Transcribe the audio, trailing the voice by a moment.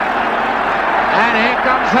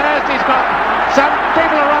comes Hurst. He's got some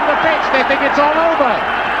people are on the pitch. They think it's all over.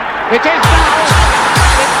 It is now.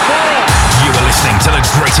 It's clear. You are listening to the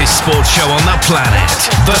greatest sports show on the planet,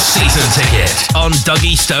 The Season Ticket, on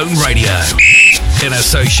Dougie Stone Radio. In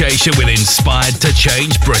association with Inspired to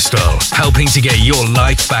Change Bristol, helping to get your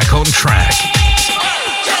life back on track.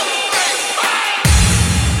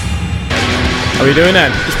 How are you doing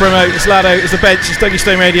then? It's Brimmo, it's Laddo, it's The Bench, it's Dougie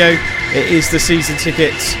Stone Radio. It is The Season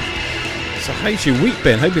Ticket. So how's your week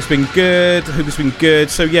been? Hope it's been good.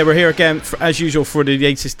 So yeah, we're here again, as usual, for the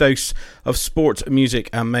latest dose of sport, music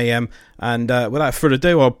and mayhem. And without further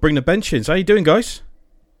ado, I'll bring the bench in. So how you doing, guys?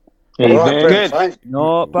 All right, good.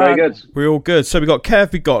 Not bad. Very good. We're all good. So we got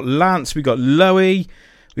Kev, we got Lance, we got Lowey,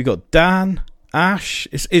 we got Dan, Ash.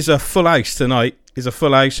 It's a full house tonight. It's a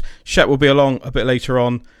full house. Shep will be along a bit later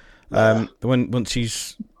on. Once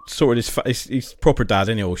he's sorted his proper dad,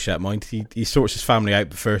 isn't he, old Shep, mind? He sorts his family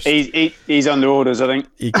out first. He's under orders, I think.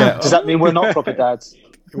 Does that mean we're not proper dads?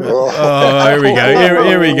 Oh, here we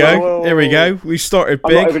go. Here we go. We started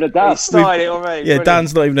big. I'm not even a dad. He started it already. Yeah,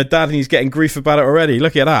 Dan's not even a dad and he's getting grief about it already.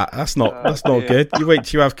 Look at that. That's not good. You wait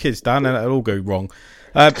till you have kids, Dan, and it'll all go wrong.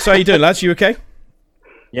 So how you doing, lads? You okay?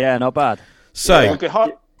 Yeah, not bad. So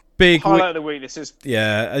big highlight of the week. This is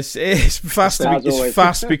it's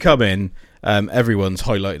fast becoming everyone's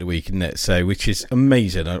highlight of the week, isn't it? So, which is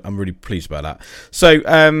amazing. I'm really pleased about that. So,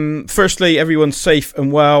 firstly, everyone's safe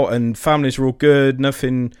and well, and families are all good.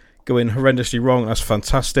 Nothing going horrendously wrong. That's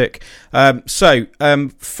fantastic. So,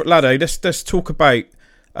 Laddo, let's talk about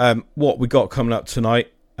what we got coming up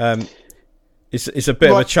tonight. It's a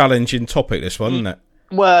bit of a challenging topic, this one, isn't it?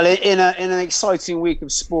 Well, in an exciting week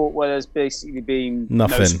of sport where there's basically been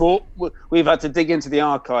nothing. No sport, we've had to dig into the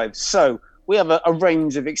archives. So we have a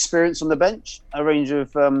range of experience on the bench, a range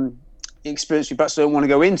of experience we perhaps don't want to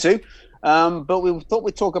go into, but we thought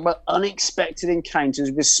we'd talk about unexpected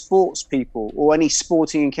encounters with sports people or any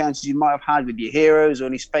sporting encounters you might have had with your heroes or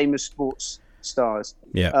any famous sports stars.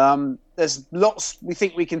 Yeah. There's lots we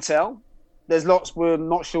think we can tell. There's lots we're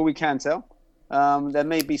not sure we can tell. There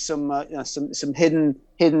may be some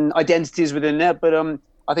hidden identities within there, but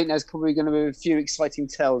I think there's probably going to be a few exciting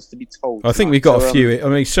tales to be told. I think we've got a few. I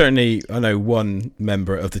mean, certainly, I know one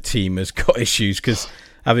member of the team has got issues because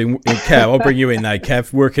having Kev, I'll bring you in now,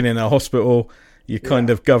 Kev, working in a hospital, you're kind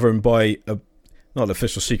of governed by not the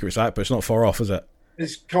Official Secrets Act, but it's not far off, is it?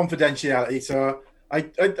 It's confidentiality, so I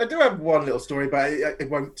do have one little story, but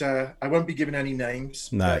I won't be giving any names.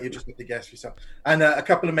 No, you just have to guess yourself. And a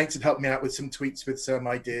couple of mates have helped me out with some tweets with some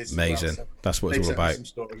ideas. Amazing. Well, so that's what it's all about. some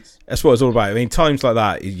stories. That's what it's all about. I mean, times like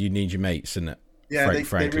that, you need your mates, isn't it? Yeah, they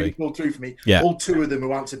really pulled through for me. Yeah. All two of them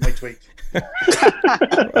who answered my tweet.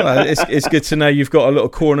 Well, it's good to know you've got a little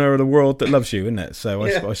corner of the world that loves you, isn't it? So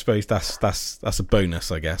I suppose that's a bonus,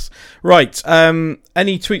 I guess. Right.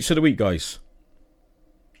 Any tweets of the week, guys?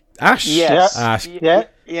 Ash? Yes. Ash. Yeah.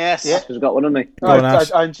 Yes. Yeah. He's got one on me.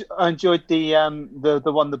 I enjoyed the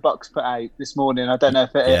one the Bucks put out this morning. I don't know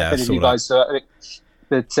if any of you guys saw it,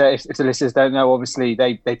 but if the listeners don't know, obviously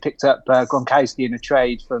they picked up Gronkowski in a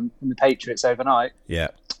trade from the Patriots overnight. Yeah.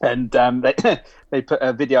 And they put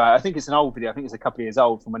a video out. I think it's an old video. I think it's a couple of years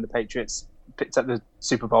old from when the Patriots picked up the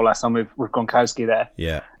Super Bowl last time with Gronkowski there.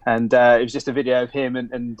 Yeah. And it was just a video of him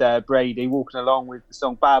and Brady walking along with the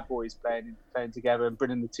song Bad Boys playing together and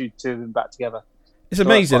bringing the two of them back together. It's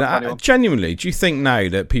amazing. Genuinely, do you think now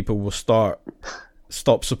that people will stop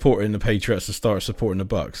supporting the Patriots and start supporting the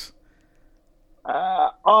Bucks?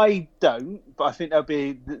 I don't, but I think there'll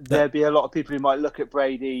be a lot of people who might look at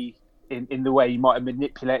Brady in the way he might have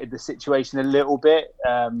manipulated the situation a little bit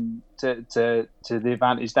to the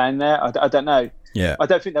advantage down there. I don't know. Yeah. I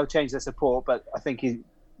don't think they'll change their support, but I think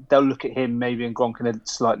they'll look at him maybe and Gronk in a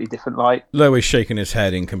slightly different light. Lowey's shaking his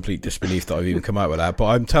head in complete disbelief that I've even come out with that. But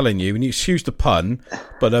I'm telling you, and you excuse the pun,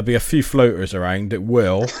 but there'll be a few floaters around that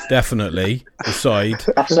will definitely decide.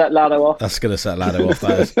 That's set Laddo off. That's going to set Laddo off.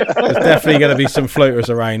 That is. There's definitely going to be some floaters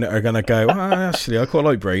around that are going to go, actually, I quite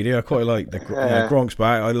like Brady. I quite like the Gronk's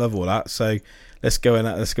back. I love all that. So let's go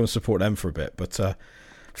and support them for a bit. But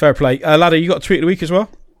fair play. Laddo, you got a tweet of the week as well?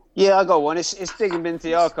 Yeah, I got one. It's digging into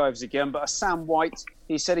the archives again, but Sam White,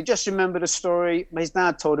 he said he just remembered a story his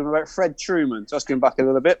dad told him about Fred Truman. So let's go back a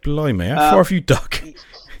little bit. Blimey, how far have you dug?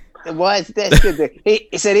 Well, that's good. He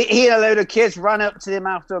said he and a load of kids ran up to him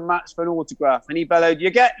after a match for an autograph, and he bellowed, "You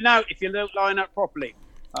get no if you don't line up properly."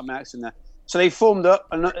 I'm accent there. So they formed a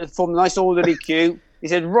nice orderly queue. He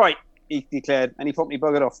said, "Right," he declared, and he promptly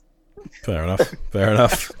buggered off. Fair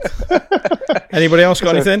enough. Anybody else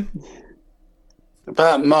got anything?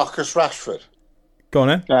 About Marcus Rashford. Go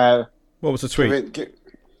on then. What was the tweet?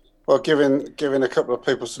 Well, giving a couple of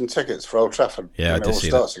people some tickets for Old Trafford. Yeah, I did see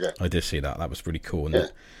that. Again. I did see that. That was pretty cool. Yeah.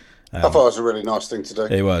 I thought it was a really nice thing to do.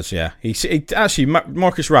 It was, yeah. He actually,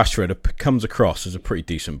 Marcus Rashford comes across as a pretty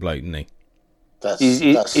decent bloke, isn't he?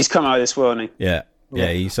 He's come out of this world, hasn't he? Yeah.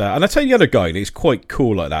 Yeah, he's and I tell you the other guy that's quite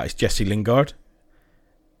cool like that is Jesse Lingard.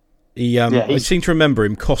 I seem to remember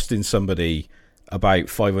him costing somebody about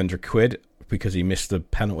 500 quid because he missed a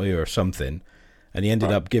penalty or something, and he ended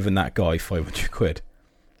up giving that guy 500 quid,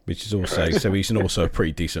 which is also so he's also a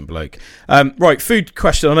pretty decent bloke. Right, food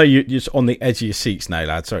question. I know you're just on the edge of your seats now,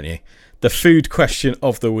 lads, aren't you? The food question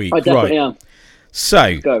of the week. I definitely am.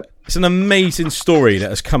 So it's an amazing story that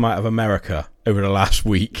has come out of America over the last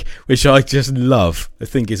week, which I just love. I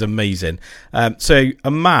think is amazing. So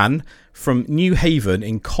a man from New Haven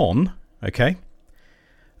in Con,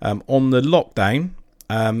 on the lockdown,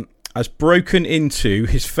 has broken into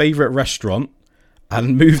his favourite restaurant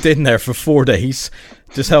and moved in there for 4 days,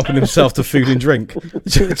 just helping himself to food and drink.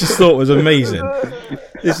 Which I just thought was amazing.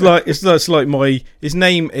 It's like his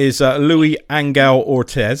name is Louis Angel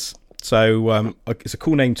Ortez. So it's a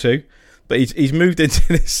cool name too. But he's moved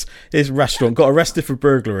into his restaurant, got arrested for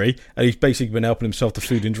burglary, and he's basically been helping himself to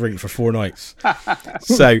food and drink for 4 nights.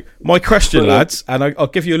 So my question, lads, and I'll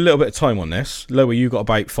give you a little bit of time on this. Lowey, you got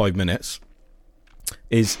about 5 minutes.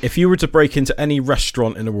 Is if you were to break into any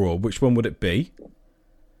restaurant in the world, which one would it be?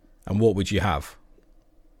 And what would you have?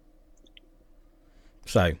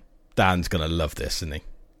 So Dan's going to love this, isn't he?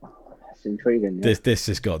 That's intriguing. Yeah. This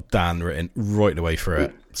has got Dan written right away for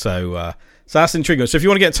it. So that's intriguing. So if you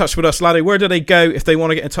want to get in touch with us, Laddo, where do they go if they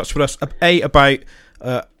want to get in touch with us? A, about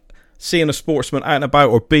seeing a sportsman out and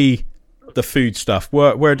about, or B, the food stuff.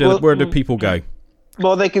 Where do people go?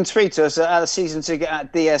 Well, they can tweet us at a season ticket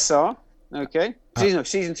at DSR. Okay.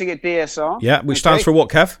 Season ticket DSR. Yeah, which stands for what,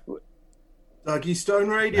 Kev? Dougie Stone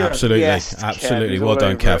Radio. Absolutely. Yes, Absolutely. Kev, Well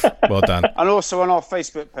done, Kev. Well done. And also on our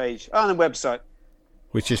Facebook page and the website.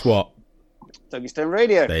 Which is what? Dougie Stone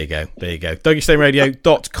Radio. There you go.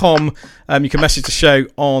 DougieStoneRadio.com. You can message the show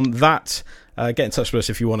on that. Get in touch with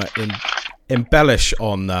us if you want to embellish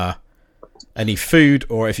on any food,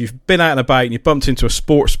 or if you've been out and about and you bumped into a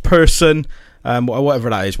sports person,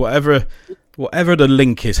 whatever that is, whatever the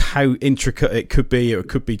link is, how intricate it could be, or it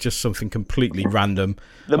could be just something completely random.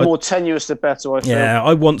 The more tenuous, the better, I feel. Yeah,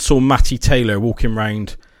 I once saw Matty Taylor walking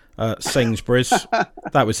around Sainsbury's.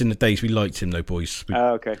 That was in the days we liked him, though, boys.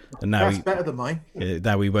 Okay. And now That's better than mine.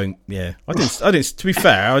 Now we won't. Yeah, I didn't. To be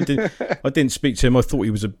fair, I didn't speak to him. I thought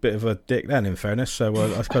he was a bit of a dick then, in fairness. So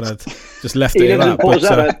I kind of just left it at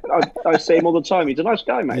that. I see him all the time. He's a nice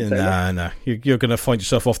guy, mate. Yeah, no. You're going to find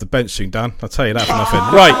yourself off the bench soon, Dan. I'll tell you that for nothing.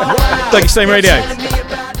 Right, Dougie Stone Radio.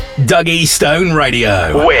 Dougie Stone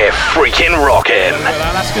Radio. We're freaking rocking.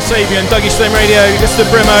 That's Kasabian, Dougie Stone Radio, Mr.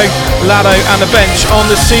 Brimmo, Laddo, and the bench on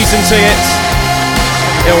the season tickets.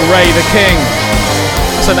 Il Ray the King.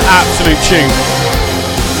 That's an absolute tune.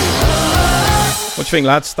 What do you think,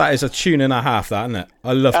 lads? That is a tune and a half, that, isn't it?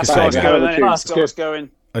 I love Kasabian. That's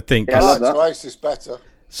going. I think. I like Oasis better.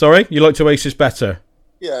 Sorry, you like Oasis better?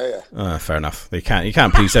 Yeah. Fair enough. You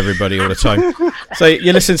can't please everybody all the time. So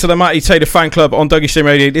you listen to the Matty Taylor fan club on Dougie Stone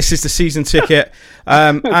Radio. This is the season ticket,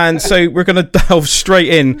 and so we're going to delve straight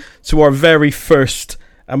in to our very first,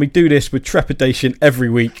 and we do this with trepidation every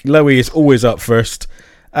week. Lowey is always up first.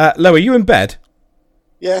 Lowey, are you in bed?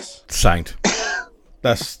 Yes. Sound.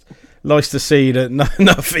 That's nice to see that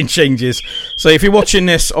nothing changes. So if you're watching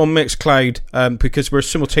this on Mixcloud, because we're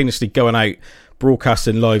simultaneously going out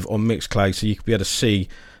broadcasting live on Mixcloud, so you can be able to see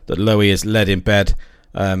that Lowey is led in bed.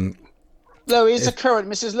 Lowey, is the current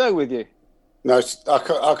Mrs. Lowe with you? No,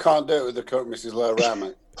 I can't do it with the current Mrs. Lowe around,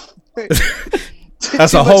 mate.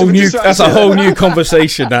 That's a whole new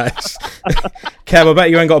conversation. That is. Kev, I bet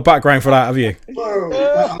you ain't got a background for that, have you?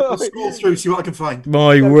 I'll scroll through, see what I can find.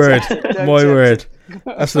 My word.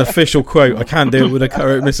 That's an official quote. I can't do it with a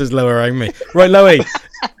current Mrs. Lowe around me. Right, Lowey,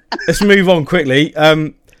 let's move on quickly.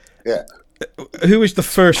 Yeah. Who is the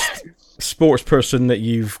first sports person that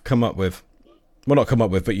you've come up with? Well, not come up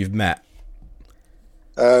with, but you've met.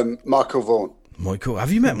 Michael Vaughan. Michael,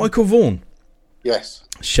 have you met Michael Vaughan? Yes.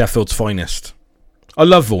 Sheffield's finest. I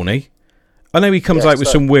love Vaughny. I know he comes out with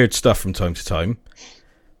some weird stuff from time to time.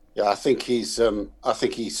 Yeah, I think he sort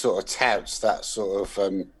of touts that sort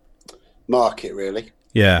of market, really.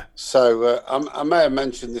 Yeah. So I may have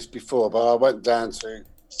mentioned this before, but I went down to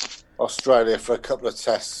Australia for a couple of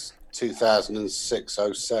tests,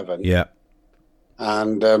 2006-07. Yeah.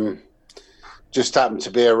 And just happened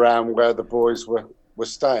to be around where the boys were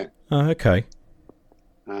staying. Oh, okay.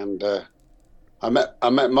 And I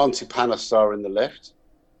met Monty Panesar in the lift.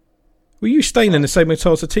 Were you staying in the same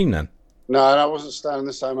hotel as the team then? No, and I wasn't staying in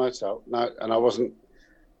the same hotel. No, and I wasn't.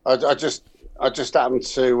 I just happened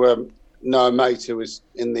to know a mate who was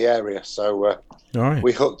in the area, so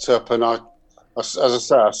we hooked up. And I, as I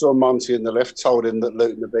say, I saw Monty in the lift. Told him that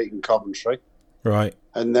Luton had beaten Coventry. Right.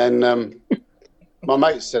 And then my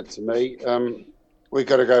mate said to me, "We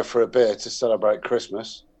got to go for a beer to celebrate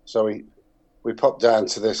Christmas." So we popped down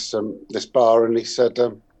to this bar, and he said,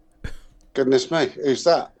 "Goodness me, who's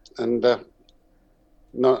that?" And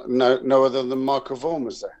no other than Michael Vaughan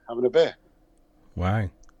was there having a beer. Wow.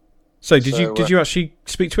 So did you actually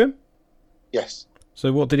speak to him? Yes.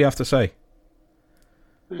 So what did he have to say?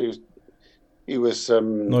 He was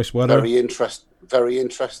nice weather. Very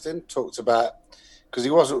interesting. Talked about, because he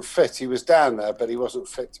wasn't fit. He was down there, but he wasn't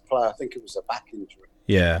fit to play. I think it was a back injury.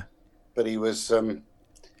 Yeah. But he was.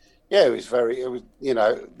 It was very. It was,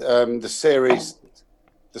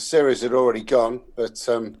 the series had already gone, but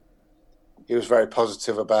he was very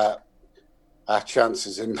positive about our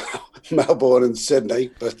chances in Melbourne and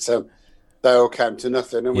Sydney, but they all came to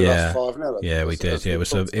nothing, and we lost 5-0. Yeah, we did. Yeah,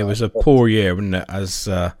 it was a poor year, wasn't it?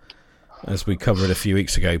 As we covered a few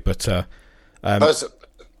weeks ago, but as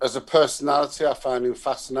a personality, I found him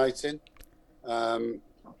fascinating.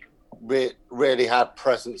 Really had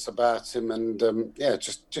presence about him, and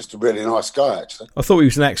just a really nice guy. Actually, I thought he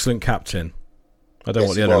was an excellent captain. I don't know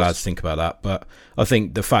what the other lads think about that, but I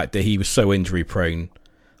think the fact that he was so injury prone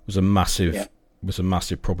was a massive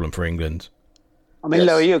problem for England. I mean,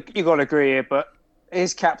 Lowey, you got to agree here, but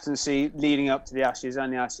his captaincy leading up to the Ashes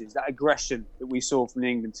and the Ashes, that aggression that we saw from the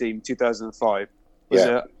England team in 2005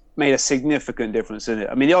 made a significant difference in it.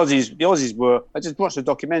 I mean, the Aussies were. I just watched a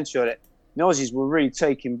documentary on it. The Aussies were really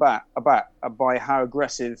taken aback by how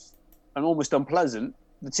aggressive and almost unpleasant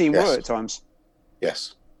the team were at times.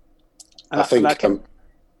 Yes. I think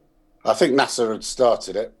Nasser had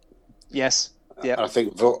started it. Yes. Yeah. I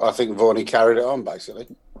think Varney carried it on basically.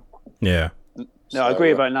 Yeah. No, I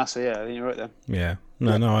agree about Nasser. Yeah, I think you're right there. Yeah.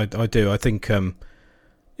 No, I do. I think.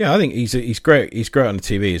 I think he's great. He's great on the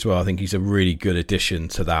TV as well. I think he's a really good addition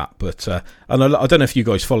to that. But and I don't know if you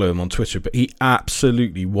guys follow him on Twitter, but he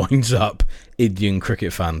absolutely winds up Indian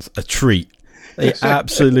cricket fans a treat. They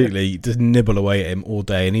absolutely just nibble away at him all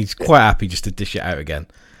day, and he's quite happy just to dish it out again.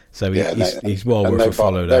 So he's well worth a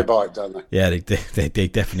follow there. They bite, don't they? Yeah, they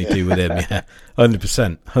definitely do with him. Yeah,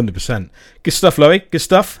 100%. Good stuff, Lowey. Good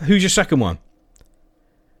stuff. Who's your second one?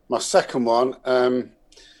 My second one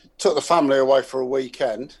took the family away for a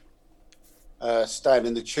weekend, staying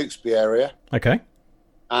in the Tewkesbury area. Okay.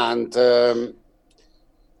 And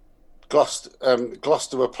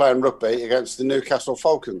Gloucester were playing rugby against the Newcastle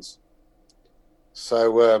Falcons.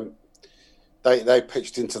 So they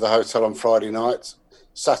pitched into the hotel on Friday night.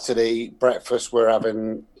 Saturday breakfast, we're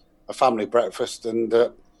having a family breakfast, and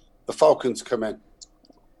the Falcons come in.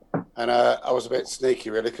 And I was a bit sneaky,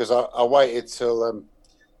 really, because I waited till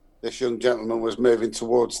this young gentleman was moving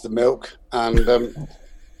towards the milk and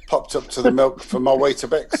popped up to the milk for my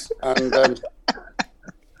Weetabix. And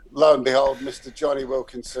lo and behold, Mr. Johnny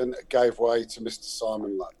Wilkinson gave way to Mr.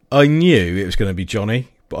 Simon Lowe. I knew it was going to be Johnny,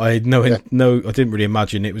 but I didn't really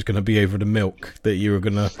imagine it was going to be over the milk that you were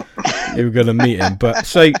going to meet him. But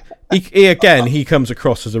so he comes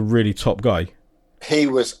across as a really top guy. He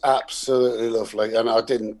was absolutely lovely, and I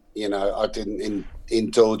didn't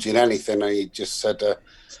indulge in anything. And he just said,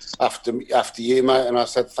 "After you, mate," and I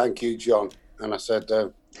said, "Thank you, John," and I said,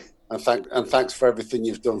 and thanks for everything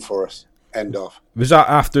you've done for us. End of. Was that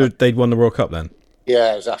after they'd won the World Cup then?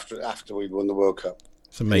 Yeah, it was after we'd won the World Cup.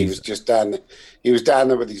 It's amazing. He was just down there. He was down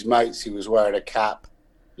there with his mates. He was wearing a cap.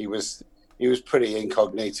 He was pretty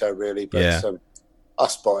incognito, really. But I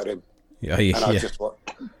spotted him.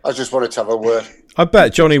 I just wanted to have a word. I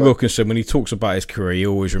bet Johnny Wilkinson, when he talks about his career, he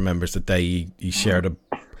always remembers the day he shared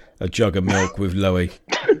a jug of milk with Lowey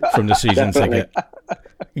from the season ticket.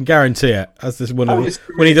 I can guarantee it. That's just when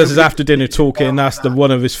he does his after dinner talking. That's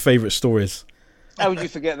one of his favourite stories. How would you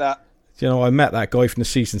forget that? I met that guy from the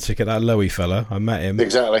season ticket, that Lowey fella. I met him.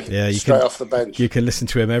 Exactly. Yeah, straight off the bench. You can listen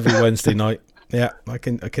to him every Wednesday night. Yeah, I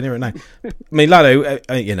can hear it now. I mean,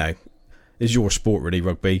 Laddo, is your sport really,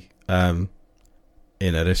 rugby?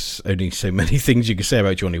 There's only so many things you can say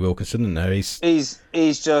about Johnny Wilkinson, isn't there?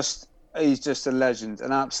 He's just a legend,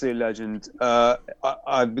 an absolute legend. I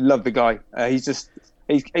love the guy.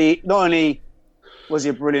 He not only was he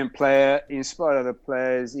a brilliant player, he inspired other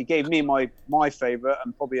players. He gave me my favourite,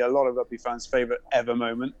 and probably a lot of rugby fans' favourite ever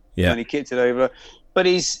moment when he kicked it over. But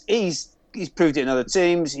he's proved it in other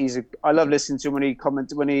teams. I love listening to him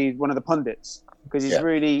when he's one of the pundits, because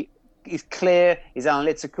he's clear, he's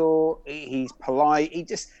analytical, he's polite.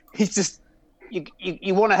 He's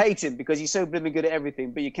you want to hate him because he's so blooming good at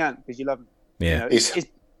everything, but you can't because you love him. Yeah.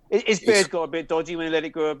 His beard got a bit dodgy when he let it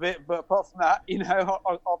grow a bit, but apart from that,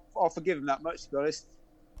 I'll forgive him that much, to be honest.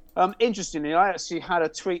 Interestingly, I actually had a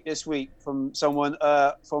tweet this week from someone,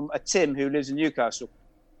 from a Tim who lives in Newcastle.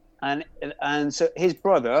 And so his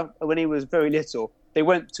brother, when he was very little, they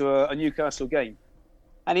went to a Newcastle game.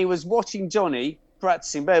 And he was watching Johnny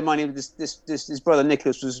practicing. Bear in mind, his brother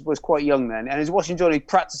Nicholas was quite young then. And he was watching Johnny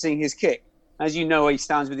practicing his kick. As you know, he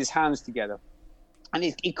stands with his hands together. And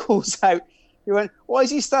he calls out, he went, "Why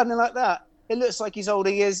is he standing like that? It looks like he's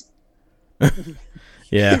holding his..."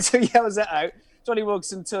 Yeah. So he yells that out. Johnny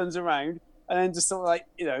Wilkinson turns around and then just sort of like,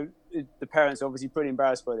 the parents are obviously pretty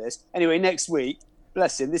embarrassed by this. Anyway, next week,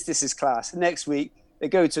 bless him, this is class. Next week, they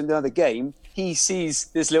go to another game. He sees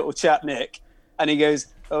this little chap, Nick, and he goes,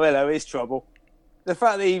 "Oh, hello, here's trouble." The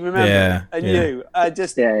fact that he remembered knew,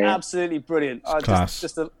 absolutely brilliant.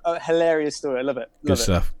 Just a hilarious story. I love it. Good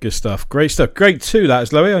stuff. Great stuff. Great too, that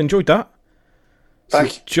is, Lowey. I enjoyed that.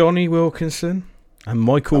 Thank you. Johnny Wilkinson and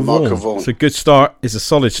Michael Vaughan. It's a good start. It's a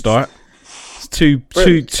solid start. It's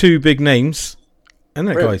two big names. Isn't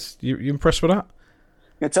it, guys? You impressed with that?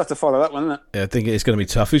 It's tough to follow that one, isn't it? Yeah, I think it's going to be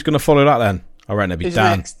tough. Who's going to follow that then? I reckon it'll be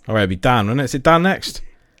Dan. Next? I reckon it'll be Dan, isn't it? Is it Dan next?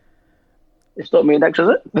 It's not me next, is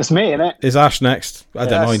it? It's me, isn't it? Is Ash next? I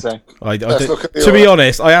don't mind. To be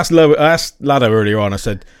honest, I asked Laddo earlier on. I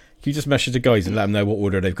said, "Can you just message the guys and let them know what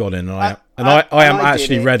order they've got in?" And I haven't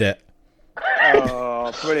actually read it.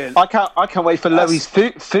 Oh, brilliant! I can't wait for Lowey's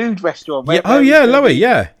food restaurant. Lowey.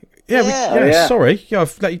 Yeah. Sorry,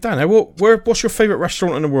 I've let you down. What's your favourite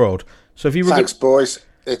restaurant in the world? So if you were Thanks, boys.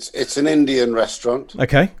 It's an Indian restaurant.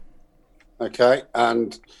 Okay.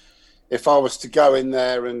 And if I was to go in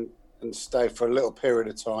there and stay for a little period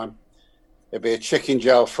of time, it'd be a chicken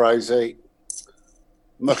jalfrezi,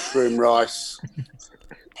 mushroom rice,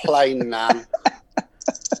 plain naan,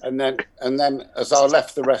 and then as I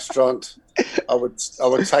left the restaurant, I would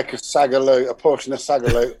take a portion of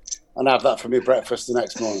sagaloo, and have that for my breakfast the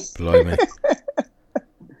next morning. Blimey.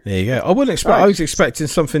 There you go. I was expecting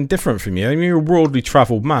something different from you. I mean, you're a worldly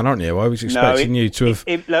travelled man, aren't you? I was expecting you to have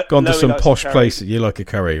gone to some posh place. You like a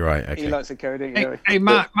curry, right? Okay. He likes a curry, don't you? Hey,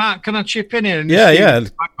 Mark, can I chip in here? Yeah.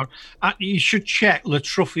 You should check Le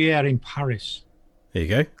Truffier in Paris. There you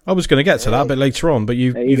go. I was going to get to that a bit later on, but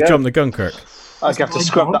you've jumped the gun, Kirk. I was going to have to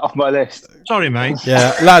scrub that off my list. Sorry, mate.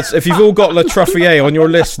 Yeah, lads, if you've all got Le Truffier on your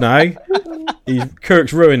list now,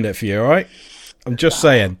 Kirk's ruined it for you, all right? I'm just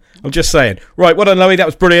saying. Right, well done, Lowey. That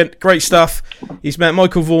was brilliant. Great stuff. He's met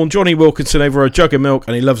Michael Vaughan, Johnny Wilkinson over a jug of milk,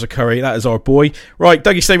 and he loves a curry. That is our boy. Right,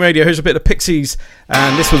 Dougie Stone Radio. Here's a bit of Pixies,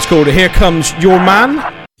 and this one's called Here Comes Your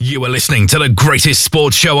Man. You are listening to the greatest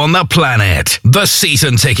sports show on the planet, The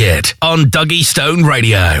Season Ticket, on Dougie Stone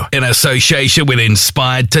Radio, in association with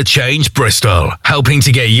Inspired to Change Bristol, helping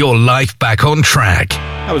to get your life back on track.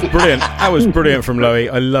 That was brilliant. That was brilliant from Lowey.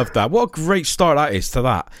 I love that. What a great start that is to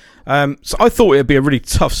that. So I thought it'd be a really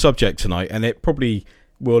tough subject tonight, and it probably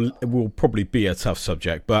will probably be a tough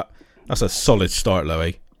subject, but that's a solid start,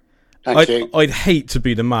 Lowey. I'd hate to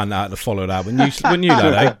be the man that had to follow that. Wouldn't you,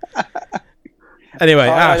 Laddo? Anyway,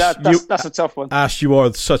 Ash, that's a tough one. Ash, you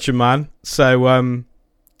are such a man. So,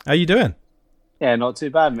 how you doing? Yeah, not too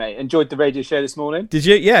bad, mate. Enjoyed the radio show this morning. Did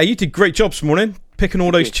you? Yeah, you did great job this morning, picking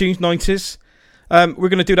all those tunes, 90s. We're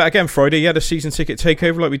going to do that again Friday. Yeah, the season ticket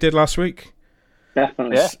takeover like we did last week.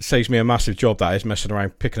 Definitely. Yeah. Saves me a massive job, that is, messing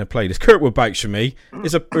around picking a playlist. Kirk will vouch for me.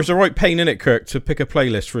 There's a right pain in it, Kirk, to pick a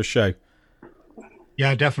playlist for a show.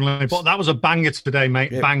 Yeah, definitely. But that was a banger today,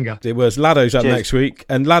 mate. Banger. It was. Laddo's up next week,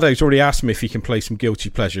 and Laddo's already asked me if he can play some Guilty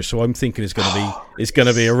Pleasure, so I'm thinking it's going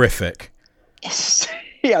to be horrific. Yes.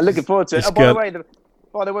 Yeah, looking forward to it. By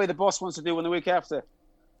the way, the boss wants to do one the week after.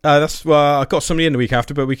 I got somebody in the week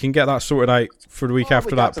after, but we can get that sorted out for the week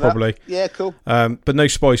after that, probably. Yeah, cool. But no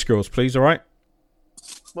Spice Girls, please. All right.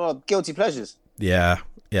 Well, Guilty Pleasures. Yeah.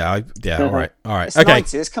 All right. It's Okay.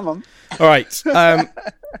 90s, come on. All right.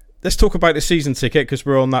 Let's talk about the season ticket because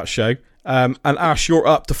we're on that show. And Ash, you're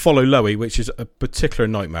up to follow Lowey, which is a particular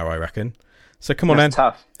nightmare, I reckon. So come on, then.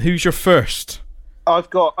 Tough. Who's your first? I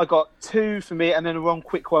got two for me, and then a one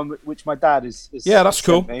quick one, which my dad is. Yeah, that's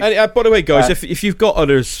cool. And, by the way, guys, if you've got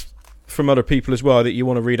others from other people as well that you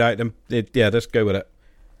want to read out, then let's go with it.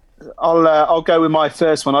 I'll go with my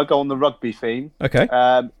first one. I'll go on the rugby theme. Okay.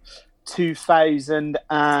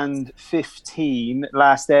 2015,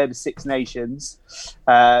 last day of the Six Nations.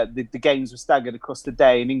 The games were staggered across the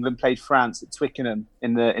day, and England played France at Twickenham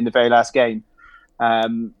in the very last game.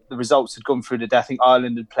 The results had gone through the day. I think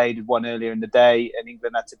Ireland had won earlier in the day, and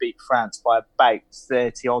England had to beat France by about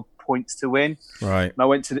 30 odd points to win. Right. And I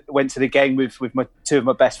went to the game with two of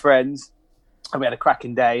my best friends. and we had a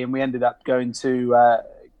cracking day, and we ended up going to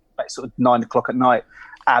sort of 9 o'clock at night,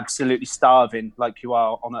 absolutely starving like you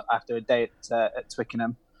are after a day at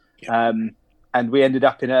Twickenham. And we ended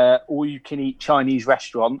up in a all-you-can-eat Chinese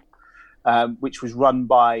restaurant, which was run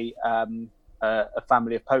by a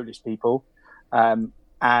family of Polish people. And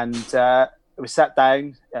we sat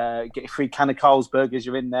down, get a free can of Carlsberg as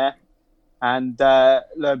you're in there. And lo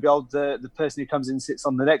and behold, the person who comes in and sits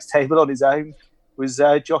on the next table on his own was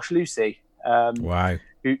Josh Lucy. Wow.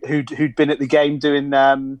 Who'd been at the game doing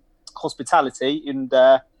hospitality, and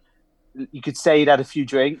you could say he'd had a few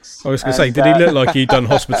drinks. I was going to say, did he look like he'd done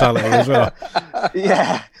hospitality as well?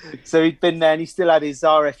 Yeah. So he'd been there, and he still had his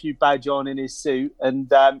RFU badge on in his suit,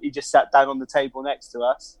 and he just sat down on the table next to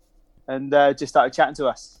us and just started chatting to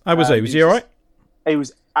us. How was he? Was he all right? He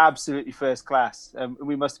was absolutely first class.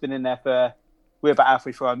 We must have been in there we were about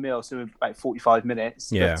halfway through our meal, so we were about 45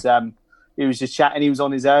 minutes. Yeah. But he was just chatting. He was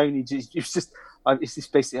on his own. It's just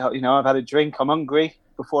basically, I've had a drink. I'm hungry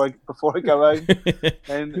before I go home.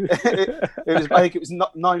 And I think it was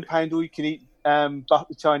 £9 all you can eat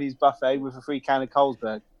Chinese buffet with a free can of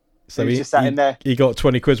Carlsberg. So he was just sat in there. He got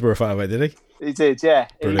 20 quid worth out of it, did he? He did, yeah.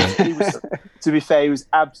 Brilliant. He was, to be fair, he was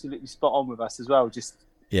absolutely spot on with us as well. Just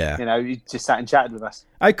he just sat and chatted with us.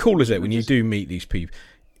 How cool is it when you do meet these people?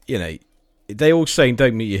 They all say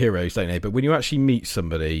don't meet your heroes, don't they? But when you actually meet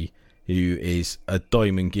somebody who is a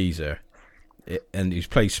diamond geezer and who's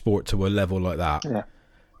played sport to a level like that,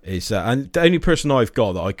 and the only person I've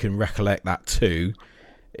got that I can recollect that to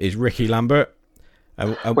is Ricky Lambert.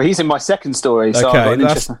 Well, he's in my second story. So okay,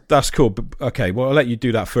 that's cool. But, okay, well, I'll let you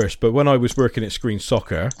do that first. But when I was working at Screen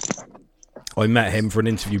Soccer, I met him for an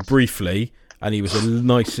interview briefly, and he was the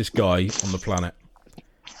nicest guy on the planet.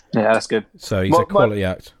 Yeah, that's good. So he's a quality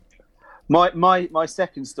act. My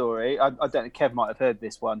second story, I don't know, Kev might have heard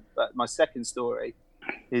this one, but my second story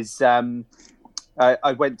is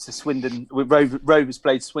I went to Swindon. Rovers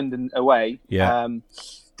played Swindon away. Yeah.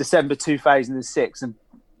 December 2006, and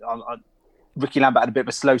Ricky Lambert had a bit of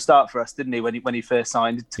a slow start for us, didn't he? When he first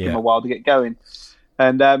signed, it took him a while to get going.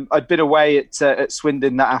 And I'd been away at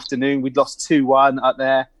Swindon that afternoon. We'd lost 2-1 up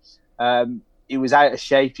there. He was out of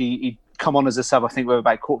shape. He'd come on as a sub. I think we were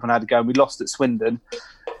about a quarter of an hour to go, and we lost at Swindon.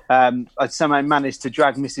 I'd somehow managed to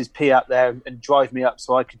drag Mrs. P up there and drive me up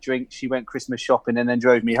so I could drink. She went Christmas shopping and then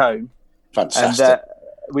drove me home. Fantastic. And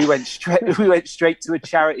we went straight to a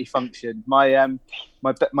charity function. My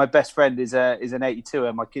best friend is an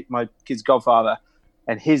 82er, my kid's godfather,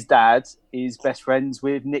 and his dad is best friends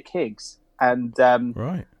with Nick Higgs. And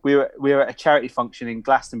right, we were at a charity function in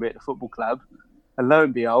Glastonbury at the football club, and lo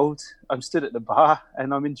and behold, I'm stood at the bar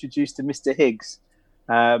and I'm introduced to Mr. Higgs.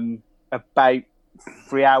 About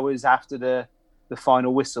 3 hours after the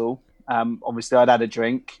final whistle, obviously I'd had a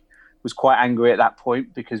drink, was quite angry at that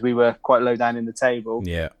point because we were quite low down in the table.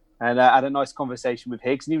 Yeah. And I had a nice conversation with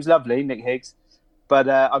Higgs, and he was lovely, Nick Higgs. But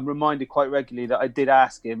I'm reminded quite regularly that I did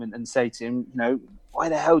ask him and say to him, why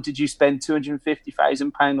the hell did you spend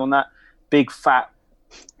 £250,000 on that big fat?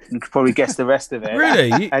 You could probably guess the rest of it.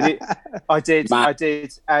 Really? And I did.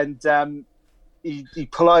 And he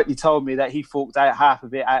politely told me that he forked out half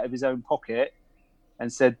of it out of his own pocket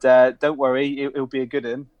and said, don't worry, it'll be a good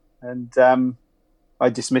one. And I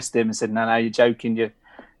dismissed him and said, no, you're joking. You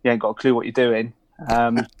ain't got a clue what you're doing.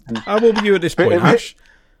 How old were you at this point, Ash?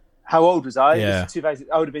 How old was I? Yeah.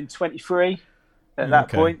 I would have been 23 at that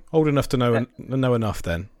point. Old enough to know enough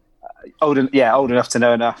then. Old enough to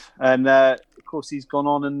know enough. And of course, he's gone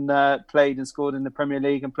on and played and scored in the Premier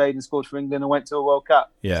League and played and scored for England and went to a World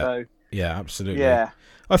Cup. Yeah, so, yeah, absolutely. Yeah,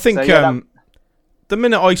 I think the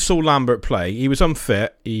minute I saw Lambert play, he was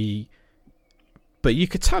unfit. But you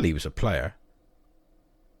could tell he was a player.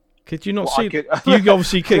 Could you not see? You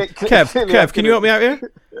obviously could. Kev, can you help me out here?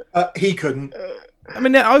 He couldn't. I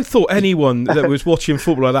mean, I thought anyone that was watching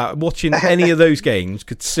football like that, watching any of those games,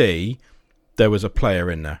 could see there was a player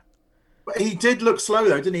in there. But he did look slow,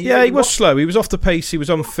 though, didn't he? Yeah, he was slow. He was off the pace. He was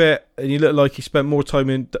unfit, and he looked like he spent more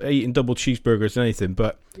time eating double cheeseburgers than anything.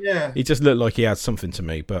 But yeah, he just looked like he had something to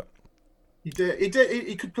me. But he did.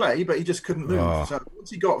 He could play, but he just couldn't move. Oh. So once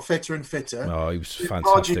he got fitter and fitter, he was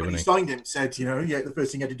fantastic. When he signed him, said, the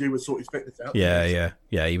first thing he had to do was sort his fitness out. Yeah.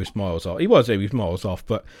 He was miles off. He was miles off.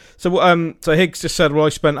 But so Higgs just said, "Well, I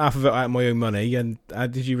spent half of it out of my own money." And how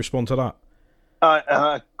did you respond to that?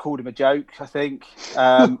 I called him a joke, I think,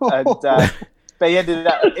 but he ended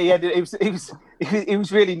up. He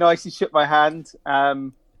was really nice. He shook my hand,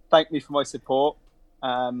 thanked me for my support.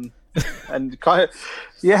 And kind of,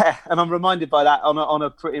 and I'm reminded by that on a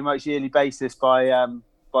pretty much yearly basis by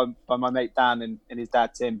my mate Dan and his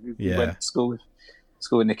dad Tim, who went to school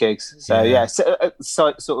with Nick Higgs. So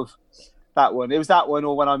sort of That one. It was that one,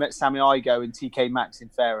 or when I met Sammy Igo and TK Maxx in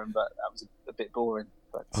Fareham, but that was a bit boring.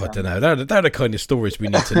 But, I don't know. They're the kind of stories we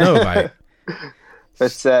need to know about.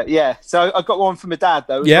 But so I got one from my dad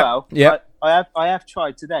though as well. Yeah. I have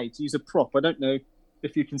tried today to use a prop. I don't know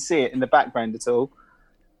if you can see it in the background at all.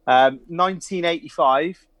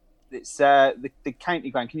 1985. It's the county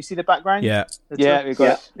ground. Can you see the background? Yeah. We've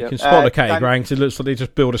got it. You can spot the county ground because it looks like they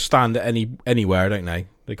just build a stand at anywhere, don't they?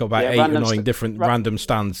 They got about 8 or 9 different random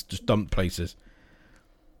stands, just dumped places.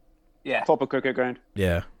 Yeah. Proper cricket ground.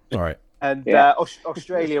 Yeah. All right. And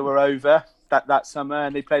Australia were over that summer,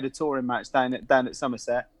 and they played a touring match down at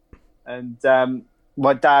Somerset. And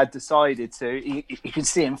my dad decided to. You can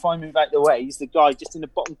see him. If I move out the way, he's the guy just in the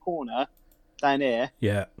bottom corner down here.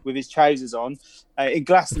 Yeah. With his trousers on. In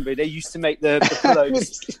Glastonbury, they used to make the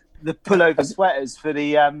pullovers, the pullover sweaters for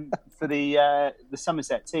the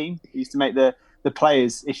Somerset team. They used to make the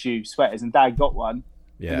players issue sweaters, and Dad got one.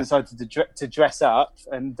 Yeah. And decided to dress up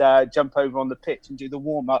and jump over on the pitch and do the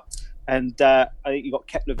warm up. And I think you got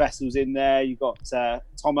Kepler Vessels in there. You got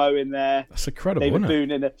Tomo in there. That's incredible, David isn't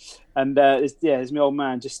Boone in there. And there's my old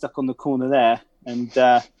man just stuck on the corner there. And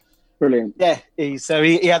brilliant. Yeah, he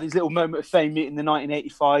had his little moment of fame meeting the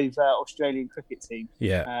 1985 Australian cricket team.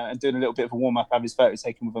 Yeah, and doing a little bit of a warm up, have his photo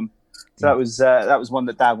taken with them. So that was one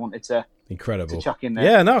that Dad wanted to chuck in there.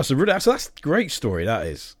 Yeah, no, that's a great story. That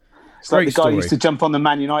is. It's like the guy used to jump on the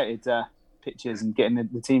Man United pictures and get in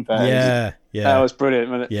the team photos. Yeah. That was brilliant,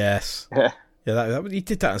 wasn't it? Yes. Yeah. He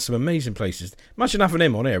did that in some amazing places. Imagine having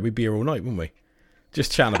him on here. We'd be here all night, wouldn't we?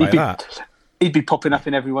 Just chatting about that. He'd be popping up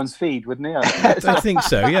in everyone's feed, wouldn't he? I think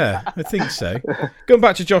so, yeah. I think so. Going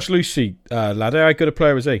back to Josh Lucy, Laddo, how good a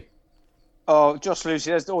player was he? Oh, Josh Lucy,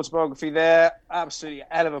 there's the autobiography there. Absolutely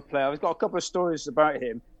hell of a player. I've got a couple of stories about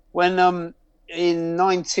him. When in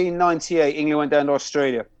 1998, England went down to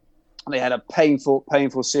Australia, they had a painful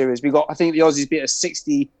series. I think the Aussies beat us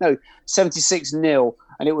 76-0,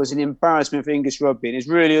 and it was an embarrassment for English rugby. And it's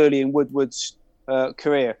really early in Woodward's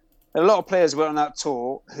career. A lot of players went on that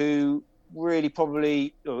tour who really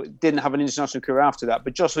probably didn't have an international career after that,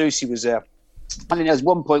 but Josh Lucy was there. I think there was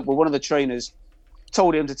one point where one of the trainers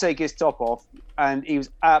told him to take his top off, and he was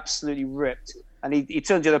absolutely ripped. And he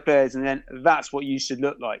turned to the other players, and then that's what you should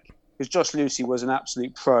look like, because Josh Lucy was an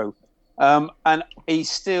absolute pro. And he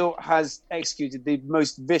still has executed the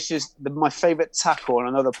most vicious, my favourite tackle on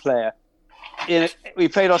another player. We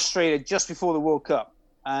played Australia just before the World Cup,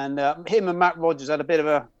 and him and Matt Rogers had a bit of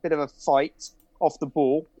a fight off the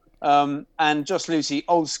ball. And Josh Lucy,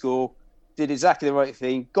 old school, did exactly the right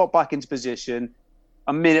thing, got back into position.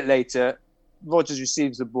 A minute later, Rogers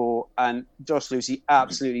receives the ball, and Josh Lucy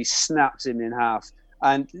absolutely snaps him in half.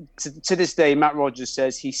 And to this day, Matt Rogers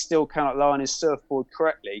says he still cannot lie on his surfboard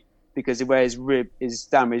correctly because where his rib is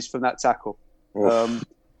damaged from that tackle.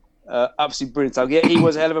 Absolutely brilliant tackle. Yeah, he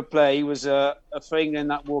was a hell of a player. He was for England,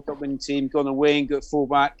 that World Cup winning team, got on the wing, good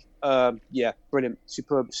fullback. Brilliant.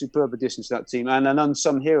 Superb addition to that team. And an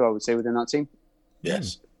unsung hero, I would say, within that team.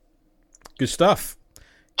 Yes. Good stuff.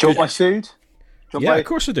 Do you want my food? Of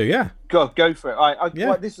course I do, yeah. Go for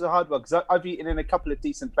it. This is a hard one, because I've eaten in a couple of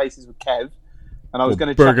decent places with Kev, and I was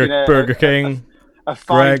going to chuck in Burger King. A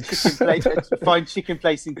fine chicken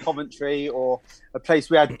place in Coventry, or a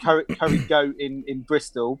place we had curry goat in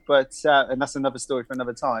Bristol, but and that's another story for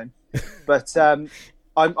another time. But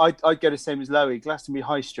I'd go the same as Lowey. Glastonbury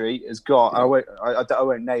High Street has got, I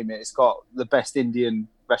won't name it, it's got the best Indian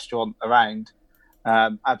restaurant around.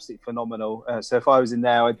 Absolutely phenomenal. So if I was in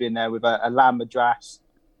there, I'd be in there with a lamb madras,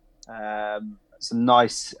 some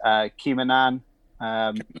nice keema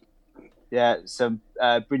naan, some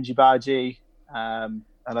brinji bhaji. And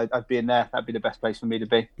I'd be in there. That'd be the best place for me to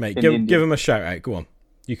be. Mate, give them a shout out. Go on.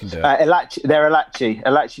 You can do it. They're Ilachi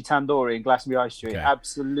Tandoori in Glastonbury High Street. Okay.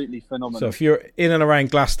 Absolutely phenomenal. So if you're in and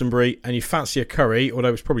around Glastonbury and you fancy a curry,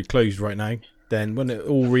 although it's probably closed right now, then when it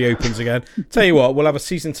all reopens again, tell you what, we'll have a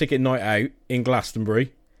season ticket night out in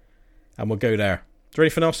Glastonbury and we'll go there. Is there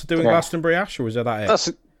anything else to do in Glastonbury, Ash, or is that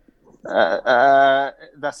it?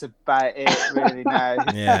 That's about it, really, now.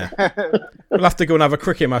 Yeah. We'll have to go and have a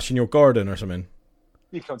cricket match in your garden or something.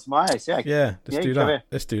 You come to my house, yeah. Yeah, let's do that.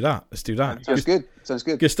 Let's do that. Sounds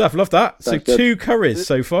good. Good stuff. Love that. So 2 curries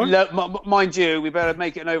so far. Mind you, we better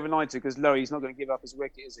make it an overnighter, because Lowey's not going to give up his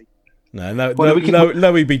wicket, is he? No,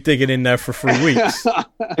 Lowey be digging in there for 3 weeks.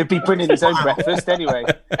 He'd be bringing his own breakfast anyway.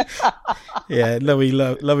 Yeah,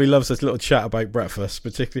 Lowey loves this little chat about breakfast,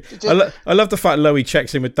 particularly. I love the fact Lowey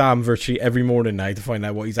checks in with Dan virtually every morning now to find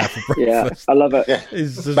out what he's had for breakfast. Yeah, I love it. Yeah.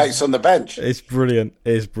 Mates on the bench. It's brilliant.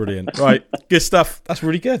 Right, good stuff. That's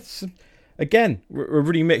really good. Again, we're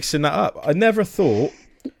really mixing that up. I never thought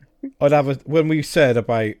when we said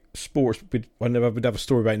about sports, we'd have a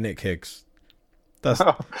story about Nick Higgs. That's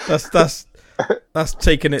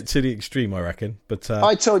taking it to the extreme, I reckon. But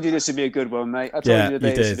I told you this would be a good one, mate. I told you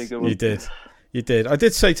today this would be a good one. You did. I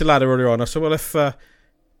did say to Laddo earlier on, I said, well,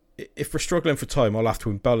 if we're struggling for time, I'll have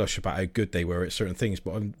to embellish about how good they were at certain things,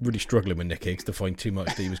 but I'm really struggling with Nick Higgs to find too much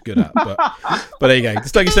that he was good at. But there you go.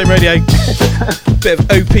 It's Dougie Stone Radio. Bit of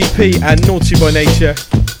OPP and Naughty by Nature.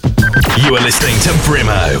 You are listening to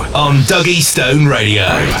Brimmo on Dougie Stone Radio.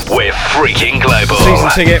 We're freaking global. Season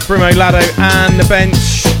ticket, Brimmo, Laddo and the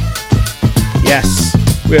bench. Yes,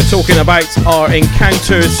 we are talking about our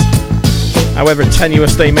encounters, however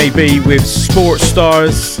tenuous they may be, with sports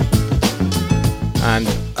stars. And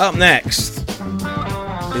up next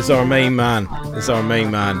is our main man. What's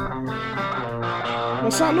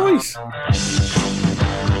that noise?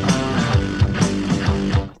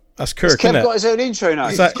 That's Kirk, Kev isn't it? got his own intro now.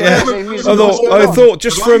 I thought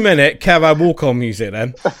just for a minute, Kev had walk-on music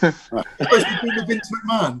then.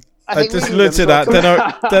 I just looked at that,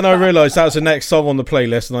 then I realised that was the next song on the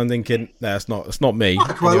playlist, and I'm thinking, no, it's not me.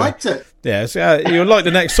 I quite liked it. Yeah, you'll like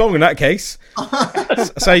the next song in that case.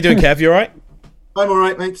 So how you doing, Kev? You all right? I'm all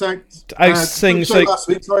right, mate. Thanks. Last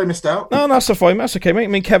week, sorry I missed out. No, that's fine. That's okay, mate. I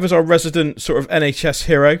mean, Kev is our resident sort of NHS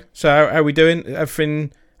hero. So how are we doing?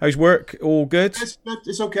 Everything? How's work? All good?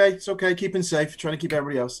 It's okay. It's okay. Keeping safe. Trying to keep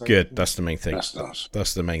everybody else safe. Good. That's the main thing. That's nice.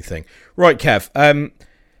 That's the main thing. Right, Kev.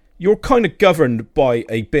 You're kind of governed by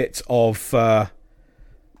a bit of,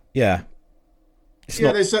 There's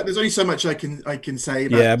only so much I can say.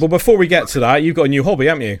 About yeah, but before we get to that, you've got a new hobby,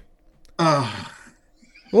 haven't you?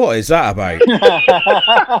 What is that about?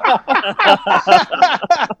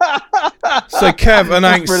 So Kev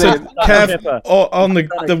announced on the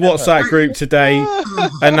WhatsApp group today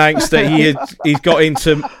announced that he's got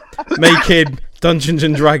into making Dungeons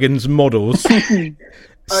and Dragons models.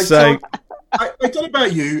 I don't know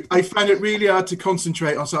about you. I find it really hard to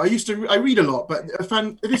concentrate on. So I read a lot, but I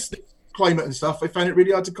found this climate and stuff. I found it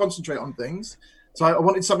really hard to concentrate on things. So I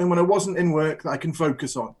wanted something when I wasn't in work that I can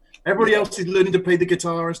focus on. Everybody else is learning to play the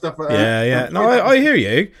guitar and stuff like that. Yeah. No, I hear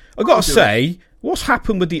you. I got to say, what's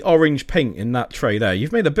happened with the orange paint in that tray there?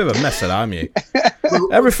 You've made a bit of a mess of that, haven't you?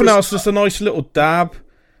 Everything else just a nice little dab.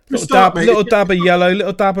 Little dab of yellow,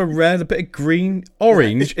 little dab of red, a bit of green.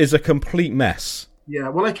 Orange is a complete mess. Yeah,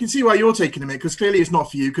 well, I can see why you're taking it, mate, because clearly it's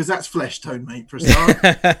not for you, because that's flesh tone, mate, for a start.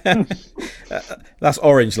 That's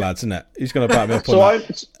orange, lads, isn't it? He's going to back me up on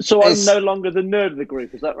that. I'm no longer the nerd of the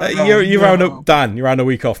group, is that right? You're round Dan, you're around a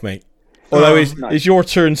week off, mate. Although it's your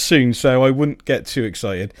turn soon, so I wouldn't get too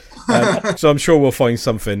excited. So I'm sure we'll find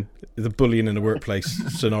something, the bullying in the workplace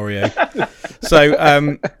scenario.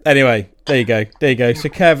 So anyway, there you go. So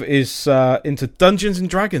Kev is into Dungeons and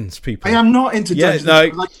Dragons, people. I am not into Dungeons. No.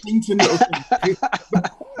 I'm like into little things.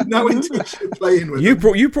 No intention of playing with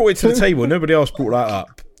them. You brought it to the table. Nobody else brought that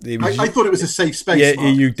up. I thought it was a safe space. Yeah,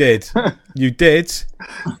 you did. You did.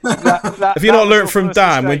 Have you not learnt from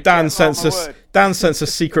Dan when Dan sends us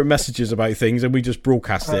secret messages about things and we just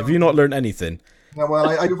broadcast it? Have you not learnt anything? No, well,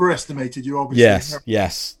 I overestimated you, obviously.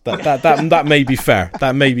 Yes. That may be fair.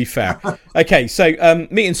 That may be fair. Okay, so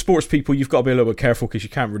meeting sports people, you've got to be a little bit careful because you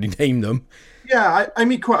can't really name them. Yeah, I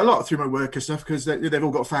meet quite a lot through my work and stuff because they've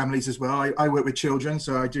all got families as well. I work with children,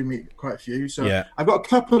 so I do meet quite a few. So yeah. I've got a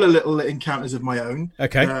couple of little encounters of my own.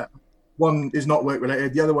 Okay. One is not work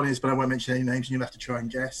related. The other one is, but I won't mention any names, and you'll have to try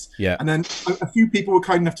and guess. Yeah. And then a few people were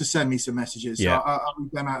kind enough to send me some messages. So I'll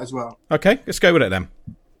read them out as well. Okay, let's go with it then.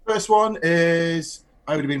 First one is,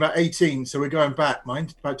 I would have been about 18, so we're going back,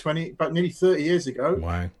 about nearly 30 years ago.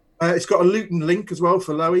 Wow. It's got a Luton link as well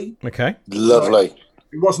for Lowey. Okay. Lovely.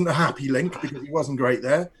 It wasn't a happy link because he wasn't great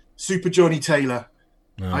there. Super Johnny Taylor.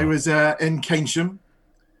 Oh. I was in Keynsham,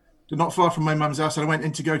 not far from my mum's house, and I went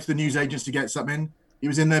in to go to the newsagents to get something. He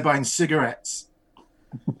was in there buying cigarettes.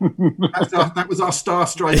 That was our star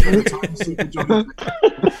striker at the time, Super Johnny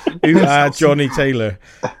Taylor. Johnny Taylor.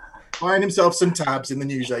 Buying himself some tabs in the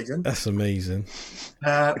newsagent. That's amazing.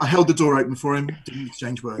 I held the door open for him, didn't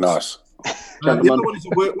exchange words. Nice. The other one is a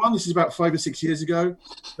work one. This is about 5 or 6 years ago.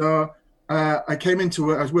 I came into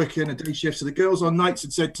work. I was working a day shift. So the girls on nights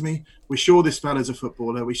had said to me, "We're sure this fella's a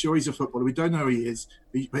footballer. We're sure he's a footballer. We don't know who he is,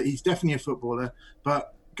 but he's definitely a footballer.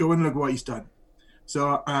 But go and look what he's done."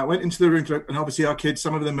 So I went into the room to look, and obviously our kids,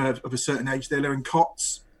 some of them are of a certain age. They're in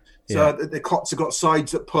cots. So the cots have got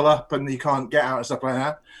sides that pull up and you can't get out and stuff like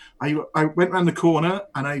that. I went around the corner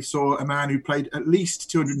and I saw a man who played at least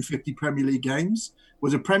 250 Premier League games,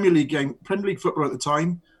 was a Premier League footballer at the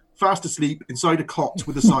time, fast asleep inside a cot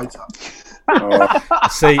with the sides up.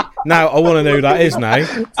 See, now I want to know who that is now.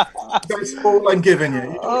 That's all I'm giving you. You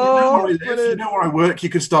know where I live, you know where I work. You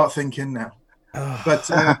can start thinking now. But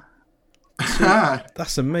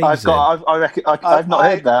that's amazing. I've not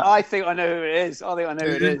heard that. I think I know who it is.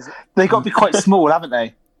 They've got to be quite small, haven't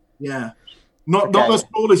they? Yeah, not as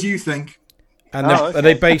small as you think. And are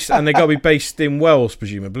they based? And they got to be based in Wales,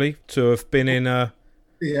 presumably, to have been in a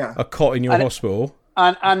cot in your hospital.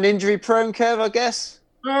 And injury prone, Kev, I guess.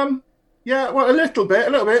 Yeah, well, a little bit.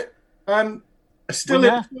 Still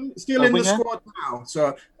in the squad now.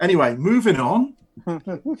 So anyway, moving on.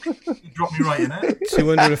 Drop me right in it.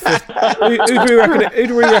 250. Who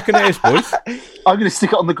do we reckon it is, boys? I'm going to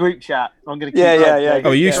stick it on the group chat. I'm going to yeah.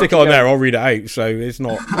 Oh, you stick it on there. I'll read it out. So it's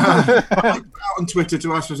not. I put out on Twitter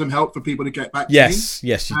to ask for some help for people to get back to me. Yes,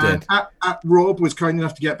 you did. At Rob was kind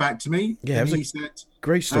enough to get back to me. Yeah, it was a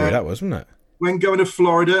great story. That was, wasn't it? When going to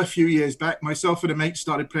Florida a few years back, myself and a mate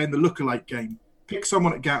started playing the lookalike game. Pick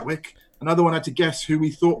someone at Gatwick. Another one had to guess who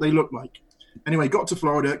we thought they looked like. Anyway, got to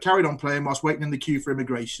Florida, carried on playing whilst waiting in the queue for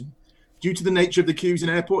immigration. Due to the nature of the queues in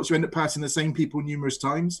airports, you end up passing the same people numerous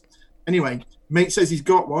times. Anyway, mate says he's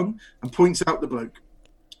got one and points out the bloke.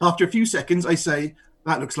 After a few seconds, I say,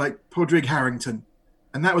 that looks like Podrick Harrington.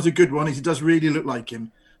 And that was a good one, as he does really look like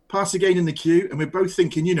him. Pass again in the queue, and we're both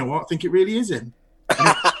thinking, you know what, I think it really is him.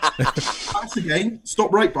 Pass again,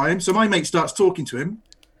 stop right by him, so my mate starts talking to him.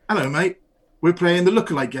 Hello, mate. We're playing the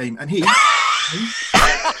lookalike game, and he...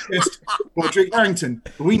 guessed Podrick Harrington.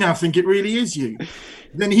 But we now think it really is you.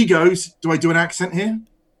 Then he goes, do I do an accent here?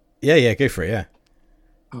 Yeah, go for it, yeah.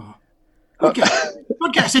 Oh. Okay.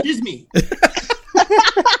 I guess it is me.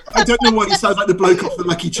 I don't know why he sounds like the bloke off the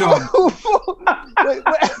Lucky Charm.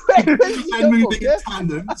 Then moving in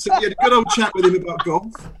tandem. So we had a good old chat with him about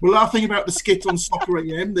golf. We're laughing about the skit on Soccer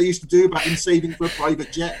AM they used to do about him saving for a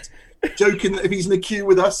private jet. Joking that if he's in the queue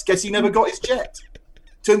with us, guess he never got his jet.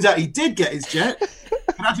 Turns out he did get his jet.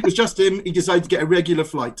 And as it was just him, he decided to get a regular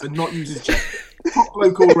flight and not use his jet. Top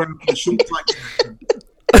bloke all around for the short flight.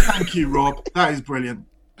 Thank you, Rob. That is brilliant.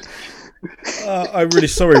 I'm really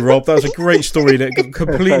sorry, Rob. That was a great story that got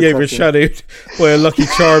completely overshadowed by a Lucky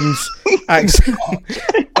Charms accent.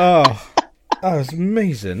 Oh, that was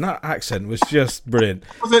amazing. That accent was just brilliant.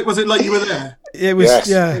 Was it like you were there? It was,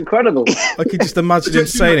 yeah. Incredible. I could just imagine him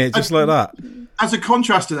saying it just like that. As a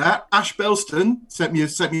contrast to that, Ash Belston sent me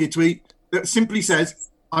a tweet that simply says,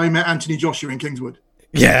 I met Anthony Joshua in Kingswood.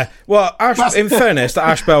 Yeah. Well, in fairness to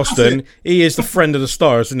Ash Belston, he is the friend of the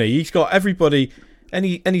stars, isn't he? He's got everybody,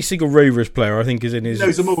 any single Rovers player, I think, is in his... He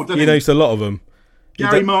knows them all, doesn't he? He knows a lot of them.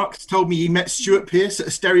 Gary Marks told me he met Stuart Pearce at a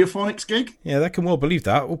Stereophonics gig. Yeah, that can well believe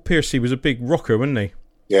that. Well, Pearcey was a big rocker, wasn't he?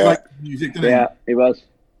 Yeah. Like music, didn't he? Yeah, he was.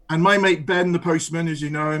 And my mate Ben, the postman, as you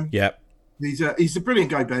know him. Yeah. He's a brilliant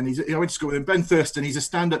guy, Ben. I went to school with him. Ben Thurston, he's a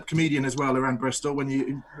stand-up comedian as well around Bristol. When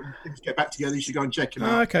you get back together, you should go and check him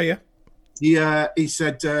out. Okay, yeah. He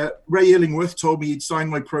said, Ray Illingworth told me he'd signed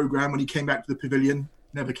my programme when he came back to the pavilion.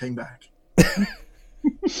 Never came back.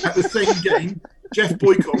 At the same game, Jeff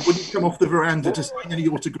Boycott wouldn't come off the veranda to sign any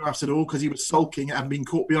autographs at all because he was sulking at having been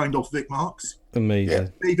caught behind off Vic Marks. Amazing. Yeah.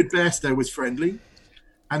 David Bairstow was friendly.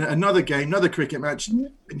 And at another game, another cricket match in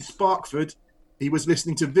Sparkford, he was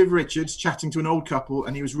listening to Viv Richards chatting to an old couple,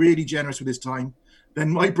 and he was really generous with his time. Then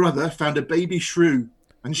my brother found a baby shrew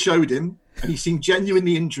and showed him, and he seemed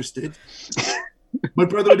genuinely interested. My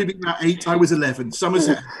brother would have been about 8, I was 11.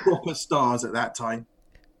 Somerset had proper stars at that time.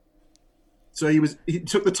 So he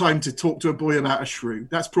took the time to talk to a boy about a shrew.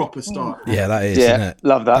 That's proper star. Yeah, that is, isn't it?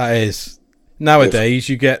 Love that. That is. Nowadays,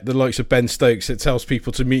 you get the likes of Ben Stokes that tells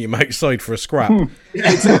people to meet him outside for a scrap when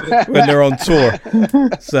they're on tour.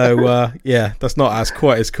 So, yeah, that's not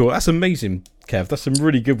quite as cool. That's amazing, Kev. That's some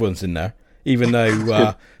really good ones in there. Even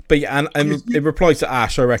though, but yeah, and in reply to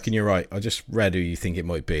Ash, I reckon you're right. I just read who you think it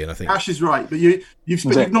might be, and I think Ash is right. But you've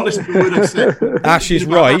not listened to the word I've said. Ash is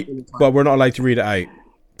right, but we're not allowed to read it out.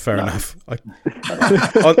 Fair enough.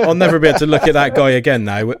 I'll never be able to look at that guy again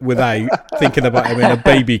now without thinking about him in a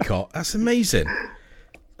baby cot. That's amazing.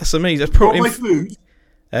 That's amazing. You want my food?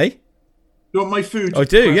 Hey? You want my food? I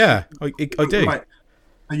do, yeah. I do. Right.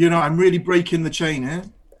 You know, I'm really breaking the chain here.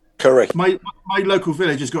 Correct. My local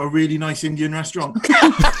village has got a really nice Indian restaurant.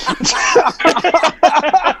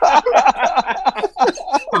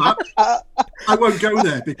 I won't go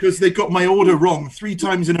there because they got my order wrong 3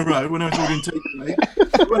 times in a row when I was ordering takeaway.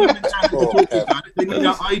 When I went down to talk about it, they knew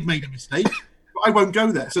that I'd made a mistake. But I won't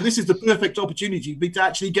go there. So this is the perfect opportunity for me to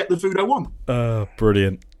actually get the food I want.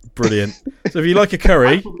 Brilliant. So if you like a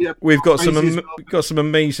curry, we've got some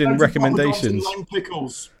amazing recommendations. Lime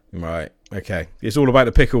pickles. Right. Okay. It's all about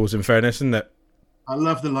the pickles, in fairness, isn't it? I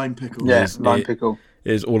love the lime pickles. Yes, lime pickle.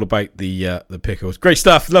 It is all about the pickles. Great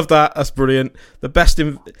stuff. Love that. That's brilliant. The best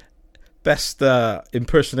best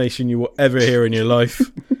impersonation you will ever hear in your life.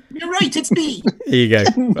 You're right, it's me. Here you go.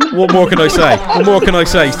 What more can I say?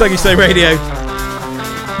 It's Dougie Stone Radio.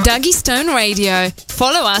 Dougie Stone Radio.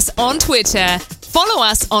 Follow us on Twitter. Follow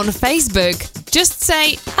us on Facebook. Just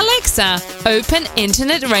say, Alexa, open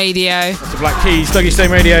internet radio. That's the Black Keys, Dougie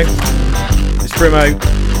Stone Radio. It's Brimmo.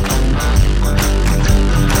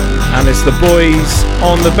 And it's the boys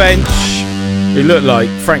on the bench who look like,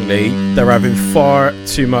 frankly, they're having far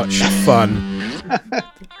too much fun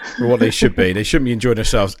for what they should be. They shouldn't be enjoying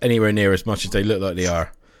themselves anywhere near as much as they look like they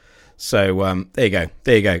are. So, there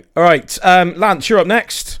you go. All right, Lance, you're up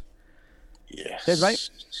next. Yes. Cheers, mate.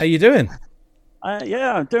 How you doing?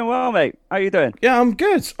 Yeah, I'm doing well, mate. How you doing? Yeah, I'm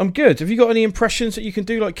good. Have you got any impressions that you can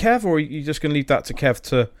do like Kev, or are you just going to leave that to Kev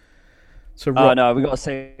to rock? No, we've got to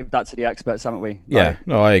save that to the experts, haven't we? Yeah,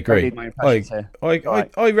 no, I agree.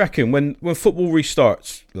 I reckon when football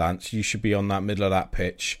restarts, Lance, you should be on that middle of that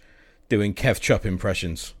pitch doing Kev Chupp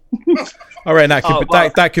impressions. I reckon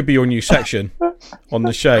that could be your new section on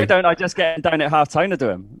the show. Don't I just get down at half time to do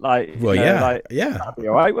them? That'd be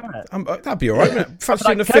all right, wouldn't it? That'd be all right.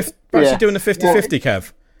 Fancy doing the 50-50,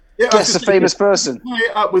 Kev. Yeah, that's a famous person.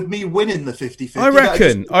 Up with me winning the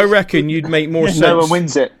 50-50. I reckon you'd make more sense. No one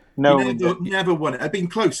wins it. Never won it. I've been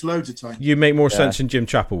close loads of times. You make more sense than Jim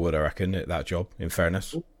Chappell would, I reckon, at that job, in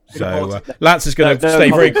fairness. So Lance is going to stay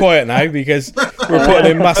very quiet now because we're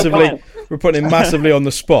putting him massively on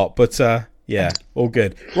the spot. But yeah, all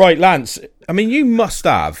good. Right, Lance. I mean, you must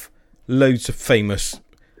have loads of famous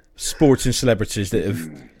sporting celebrities that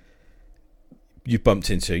you've bumped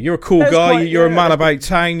into. You're a cool guy. You're a man about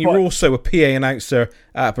town. You're also a PA announcer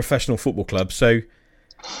at a professional football club. So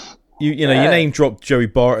you know your name dropped Joey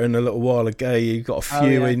Barton a little while ago. You've got a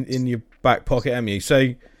few in your back pocket, haven't you?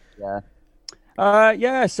 So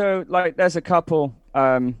so like there's a couple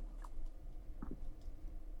go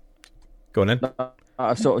on then.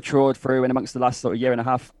 I've sort of trawled through in amongst the last sort of year and a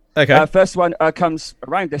half. Okay. First one comes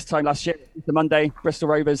around this time last year, the Monday, Bristol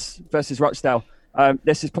Rovers versus Rochdale.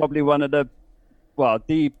 This is probably one of the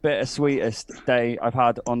bittersweetest day I've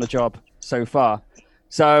had on the job so far.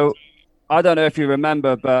 So I don't know if you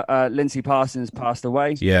remember, but Lindsay Parsons passed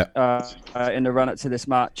away. Yeah. In the run-up to this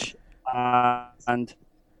match, and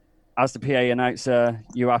as the PA announcer,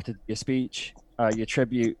 you have to do your speech, your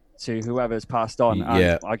tribute to whoever's passed on.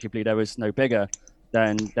 And arguably there was no bigger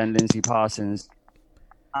than Lindsay Parsons,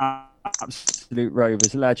 absolute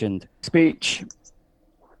Rovers legend. Speech,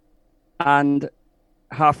 and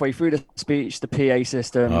halfway through the speech, the PA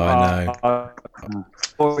system. Oh, I know.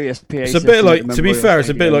 Glorious PA it's system. A bit like, to be fair, it's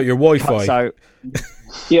a bit like your Wi-Fi.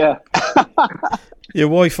 Yeah. Your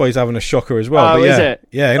Wi-Fi's having a shocker as well. Oh, is it?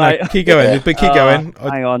 Yeah, no, keep going. But keep going.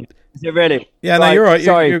 Hang on. Is it really? Yeah, no, you're right.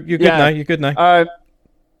 You're good now. You're good now.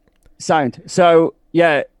 Sound. So,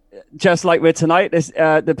 yeah, just like with tonight, this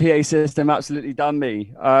the PA system absolutely done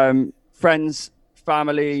me. Friends,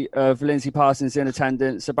 family of Lindsay Parsons in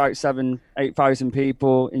attendance, about 7,000-8,000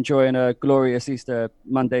 people enjoying a glorious Easter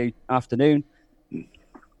Monday afternoon.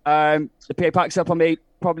 The PA packs up on me,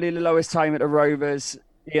 probably the lowest time at the Rovers.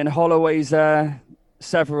 Ian Holloway's there,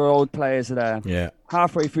 several old players are there. Yeah.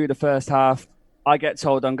 Halfway through the first half, I get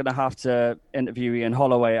told I'm going to have to interview Ian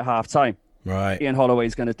Holloway at half time. Right. Ian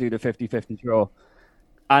Holloway's going to do the 50-50 draw.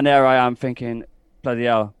 And there I am thinking, bloody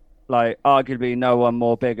hell, like arguably no one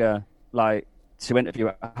more bigger, like to interview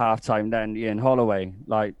at half time than Ian Holloway.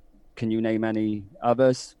 Like, can you name any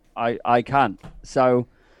others? I can't. So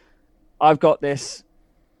I've got this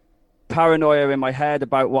paranoia in my head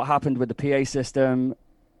about what happened with the PA system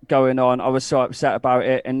going on. I was so upset about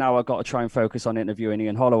it, and now I've got to try and focus on interviewing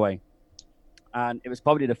Ian Holloway. And it was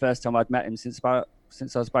probably the first time I'd met him since I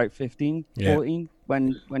was about 15, 14,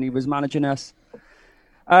 when he was managing us.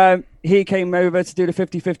 He came over to do the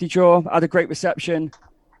 50-50 draw, had a great reception,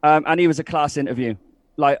 and he was a class interview.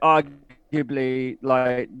 Like, arguably,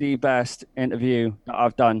 like, the best interview that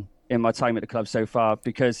I've done in my time at the club so far,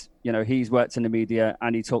 because, you know, he's worked in the media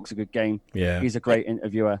and he talks a good game. Yeah. He's a great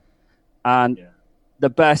interviewer. And the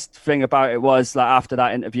best thing about it was, like, after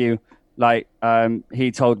that interview, like,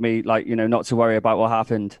 he told me, like, you know, not to worry about what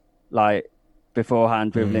happened, like,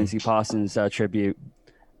 beforehand with Lindsay Parsons' tribute.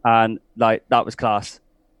 And, like, that was class.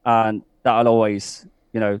 And that'll always,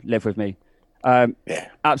 you know, live with me.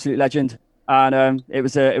 Absolute legend. And it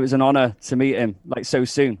was an honor to meet him, like, so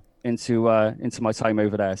soon into my time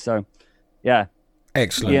over there. So, yeah.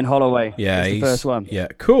 Excellent. Ian Holloway. Yeah, he's the first one. Yeah,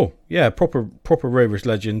 cool. Yeah, proper Rovers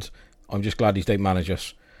legend. I'm just glad he don't manage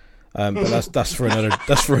us. But that's for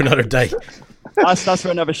another day. That's for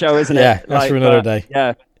another show, isn't it? Yeah, that's for another day.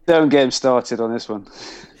 Yeah. Don't get him started on this one.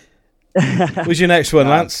 Who's your next one,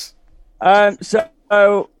 Lance?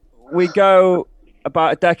 So we go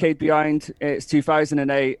about a decade behind. It's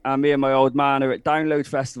 2008, and me and my old man are at Download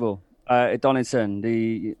Festival at Donington,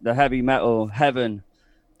 the heavy metal heaven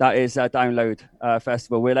that is Download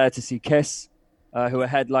Festival. We're there to see Kiss, who are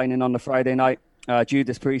headlining on the Friday night.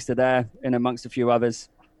 Judas Priest are there, in amongst a few others.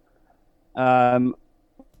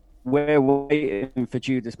 We're waiting for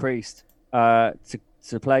Judas Priest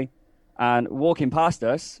to play, and walking past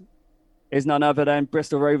us is none other than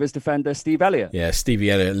Bristol Rovers defender Steve Elliott. Yeah,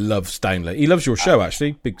 Stevie Elliott loves Download. He loves your show,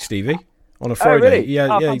 actually, Big Stevie, on a Friday. Oh, really?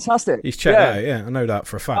 Yeah, yeah, fantastic. He's checked out. Yeah, I know that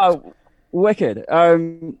for a fact. Oh, wicked.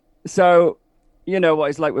 So, you know what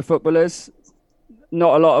it's like with footballers.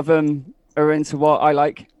 Not a lot of them are into what I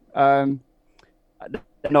like. They're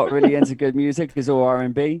not really into good music. It's all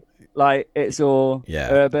R&B. Like, it's all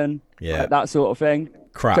urban, like that sort of thing.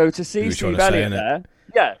 Crap. So to see Steve Elliott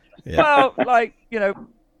there, well, like, you know,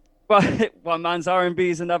 well, one man's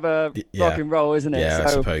R&B is another rock and roll, isn't it? Yeah,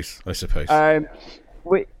 so, I suppose.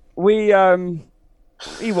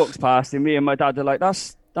 He walks past and me and my dad are like,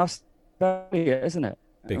 that's Elliott, isn't it?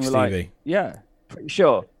 Big and we're Stevie. Like, yeah, pretty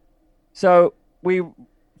sure. So we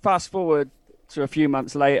fast forward to a few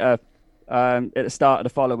months later, at the start of the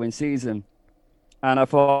following season, and I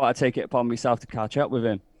thought I'd take it upon myself to catch up with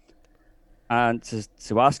him and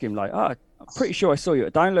to ask him, like, I'm pretty sure I saw you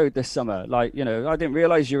at Download this summer. Like, you know, I didn't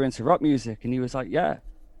realize you were into rock music. And he was like, yeah.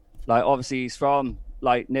 Like, obviously he's from,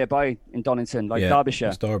 like, nearby in Donington, like Derbyshire.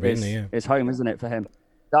 It's Derby, isn't he? It's home, isn't it, for him?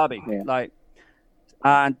 Derby. Yeah. Like,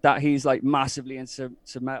 and that he's, like, massively into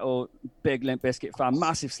metal, big Limp Bizkit fan,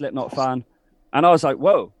 massive Slipknot fan. And I was like,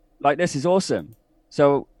 whoa, like, this is awesome.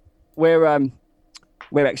 So we're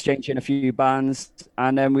exchanging a few bands,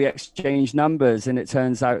 and then we exchanged numbers, and it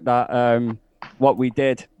turns out that what we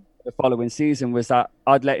did the following season was that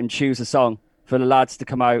I'd let him choose a song for the lads to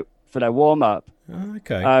come out for their warm-up.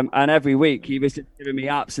 Okay. And every week he was giving me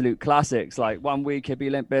absolute classics. Like, one week it'd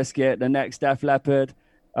be Limp Bizkit, the next Def Leppard,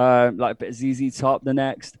 like a bit of ZZ Top the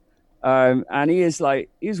next. And he's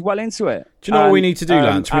well into it. Do you know what we need to do,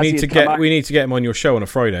 Lance? We need to get him on your show on a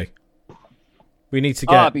Friday. We need to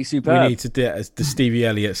get. Be superb. We need to do the Stevie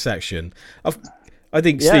Elliott section. I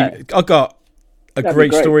think Steve. I got a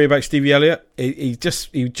great story about Stevie Elliott. He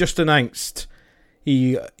just announced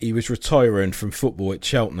he was retiring from football at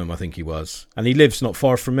Cheltenham, I think he was, and he lives not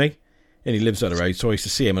far from me, and he lives on the road, so I used to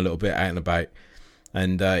see him a little bit out and about.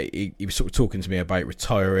 And he was sort of talking to me about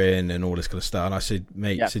retiring and all this kind of stuff. And I said,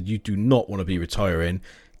 mate, you do not want to be retiring,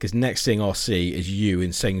 because next thing I'll see is you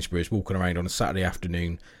in Sainsbury's walking around on a Saturday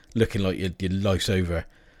afternoon looking like your life's over.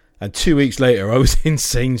 And 2 weeks later, I was in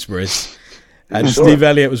Sainsbury's and Steve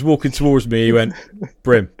Elliott was walking towards me. He went,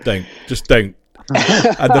 Brim, don't. And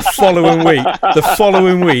the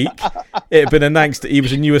following week, it had been announced that he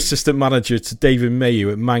was a new assistant manager to David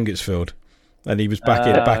Mayhew at Mangotsfield. And he was back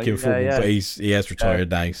in football, but he has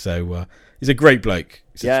retired now. So he's a great bloke.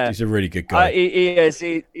 He's a really good guy. He is.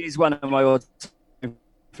 He's one of my all-time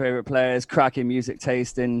favourite players. Cracking music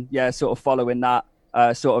taste, and sort of following that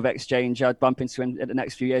sort of exchange. I'd bump into him in the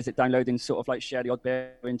next few years at Downloading, sort of like share the odd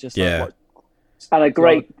beer and just like, and a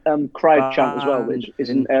great crowd chant as well, which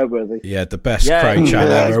isn't airworthy. Yeah, the best crowd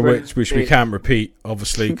chant ever, which we can't repeat,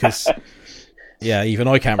 obviously, because. Yeah, even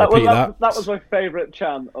I can't repeat that. That was my favourite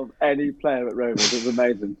chant of any player at Rovers. It was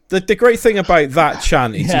amazing. The great thing about that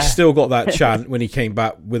chant is he still got that chant when he came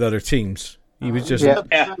back with other teams. He was just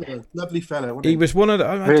lovely fellow. He was one of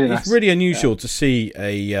the. It's really unusual to see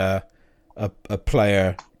a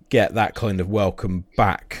player get that kind of welcome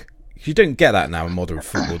back. You don't get that now in modern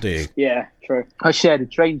football, do you? Yeah, true. I shared a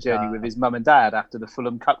train journey with his mum and dad after the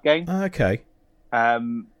Fulham Cup game. Okay.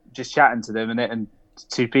 Just chatting to them and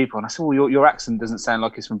two people, and I said, "Well, your accent doesn't sound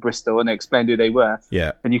like it's from Bristol," and they explained who they were.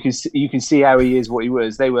 Yeah, and you can see how he is, what he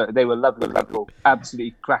was. They were lovely couple,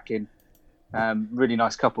 absolutely cracking, really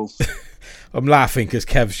nice couple. I'm laughing because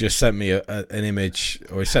Kev's just sent me an image,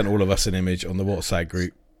 or he sent all of us an image on the WhatsApp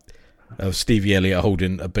group of Stevie Elliott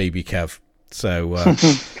holding a baby Kev. So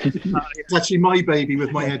it's actually my baby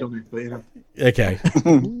with my head on it, but you know. Okay,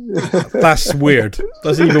 that's weird.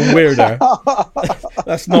 That's even weirder.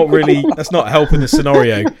 That's not helping the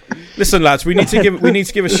scenario. Listen, lads, we need to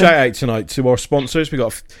give a shout out tonight to our sponsors. We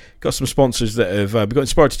got some sponsors that have we got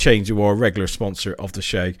Inspired to Change, who are a regular sponsor of the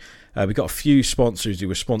show. We got a few sponsors who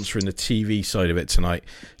were sponsoring the TV side of it tonight.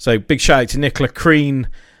 So big shout out to Nicola Crean.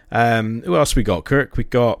 Who else we got? Kirk. We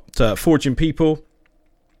got Forging People.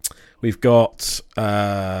 We've got.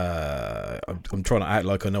 I'm trying to act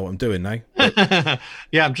like I know what I'm doing now.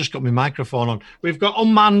 Yeah, I've just got my microphone on. We've got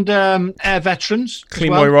unmanned air veterans. Clean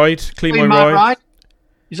My Ride. Clean My Ride.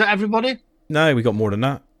 Is that everybody? No, we got more than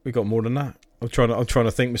that. I'm trying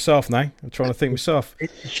to think myself now.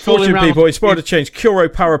 Fortune people, Inspired to Change,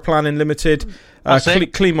 Curo Power Planning Limited,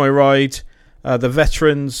 Clean My Ride, the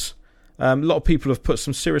veterans. A lot of people have put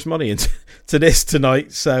some serious money into this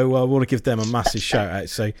tonight, so I want to give them a massive shout out.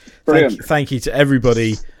 So thank you to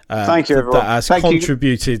everybody thank you, everyone. that has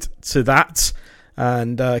contributed to that.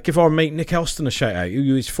 And give our mate Nick Elston a shout out,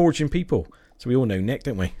 who is Forging People. So we all know Nick,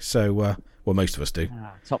 don't we? So, well, most of us do.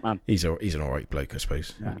 Top man. He's an all right bloke, I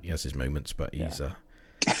suppose. Yeah. He has his moments, but he's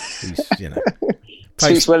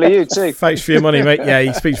Speaks well of you too. Thanks for your money, mate. Yeah,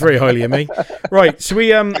 he speaks very highly of me. Right, so we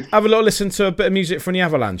have a little listen to a bit of music from the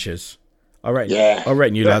Avalanches. I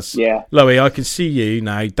reckon you lads. Yeah. Lowey, I can see you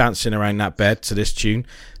now dancing around that bed to this tune.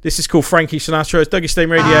 This is called Frankie Sinatra. It's Dougie Stone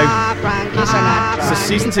Radio. It's the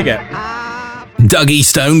season ticket. Dougie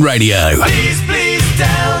Stone Radio. Please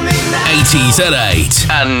tell me now. 80s at 8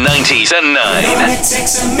 and 90s at 9.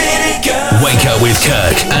 Wake up with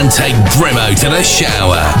Kirk and take Brimmo to the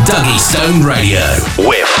shower. Dougie Stone Radio.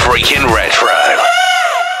 We're freaking retro.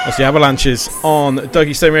 That's the Avalanches on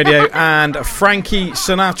Dougie Stone Radio and Frankie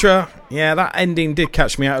Sinatra. Yeah, that ending did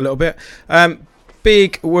catch me out a little bit.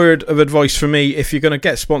 Big word of advice for me: if you're going to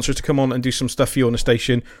get sponsors to come on and do some stuff for you on the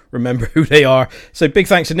station, remember who they are. So big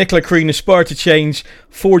thanks to Nicola Crean, Inspired to Change,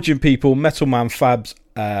 Forging People, Metal Man Fabs.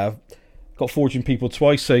 Got Forging People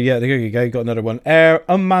twice, so yeah, there you go. Got another one.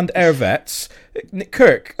 Unmanned Air Vets.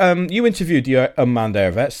 Kirk, you interviewed the Unmanned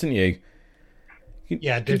Air Vets, didn't you?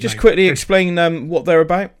 Yeah, I did. Can you just quickly explain what they're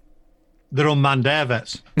about? They're unmanned air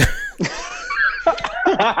vets.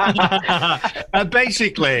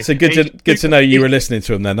 Basically, so good to know you were listening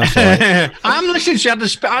to him then. That's right. I'm listening. She had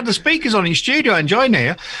the speakers on in studio, enjoying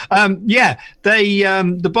it. They're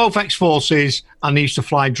both ex-forces, and they used to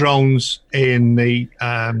fly drones in the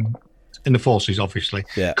forces. Obviously,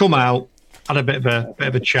 come out, had a bit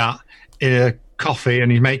of a chat, coffee,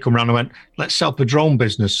 and his mate come around and went, "Let's set up a drone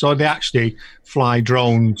business." So they actually fly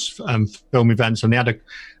drones and film events, and they had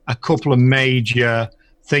a couple of major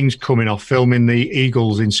things coming off, filming the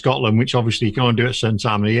Eagles in Scotland, which obviously you can only do at a certain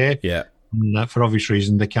time of the year. Yeah. And for obvious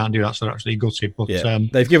reasons, they can't do that, so they're actually gutted. But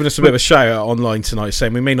they've given us a bit of a shout out online tonight,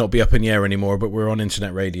 saying we may not be up in the air anymore, but we're on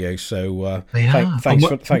internet radio. So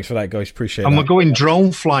thanks for that, guys. Appreciate it. And we're going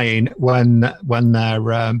drone flying when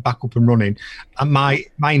they're back up and running. And my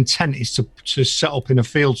intent is to set up in a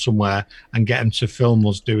field somewhere and get them to film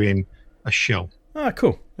us doing a show. Ah,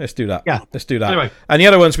 cool. Let's do that. Yeah. Let's do that. Anyway. And the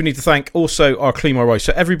other ones we need to thank also are Clean My Ride.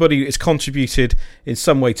 So everybody has contributed in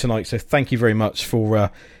some way tonight. So thank you very much for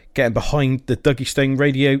getting behind the Dougie Stone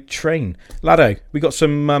radio train. Laddo, we got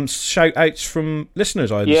some shout outs from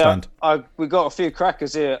listeners, I understand. Yeah, we got a few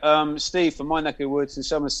crackers here. Steve from my neck of the woods in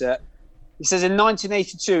Somerset. He says in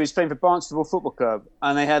 1982 he's playing for Barnstable Football Club,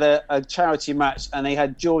 and they had a charity match, and they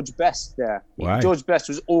had George Best there. Wow. George Best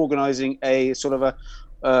was organising a sort of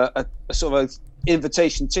a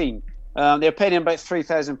invitation team. They were paying him about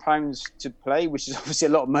 £3,000 to play, which is obviously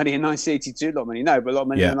a lot of money in 1982. A lot of money now, but a lot of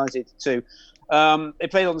money in 1982. They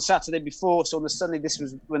played on the Saturday before, so on the Sunday, this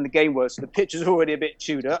was when the game was. So the pitch was already a bit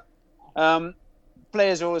chewed up.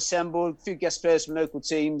 Players are all assembled, a few guest players from local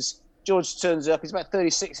teams. George turns up. He's about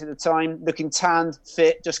 36 at the time, looking tanned,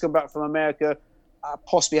 fit, just come back from America,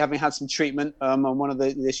 possibly having had some treatment on one of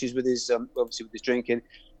the issues with his, obviously with his drinking.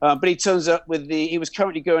 But he turns up with he was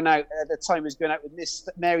currently going out at the time. He was going out with Miss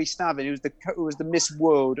Mary Stavin, who was the Miss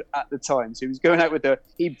World at the time. So he was going out with her.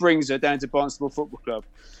 He brings her down to Barnstable Football Club.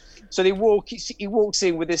 So he walks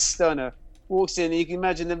in with this stunner. Walks in, and you can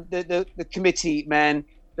imagine the committee men,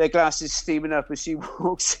 their glasses steaming up as she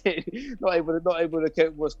walks in, not able to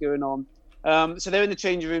cope with what's going on. So they're in the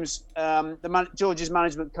changing rooms. George's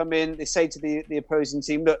management come in. They say to the opposing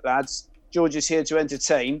team, "Look, lads, George is here to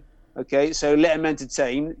entertain. Okay, so let him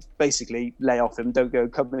entertain. Basically, lay off him. Don't go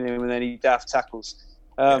coming in with any daft tackles."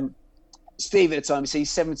 Steve at the time, he's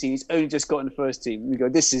 17. He's only just got in the first team. We go,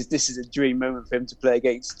 this is a dream moment for him to play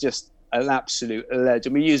against just an absolute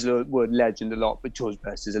legend. We use the word legend a lot, but George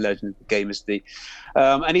Best is a legend of the game, isn't he?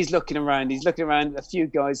 And he's looking around. He's looking around at a few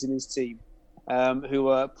guys in his team who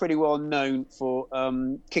are pretty well known for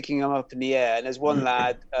kicking them up in the air. And there's one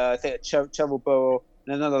lad, I think Chevelborough,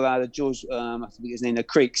 and another lad, George, I think his name,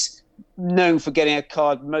 Creeks, known for getting a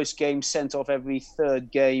card most games, sent off every third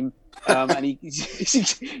game. And you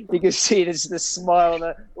can see the smile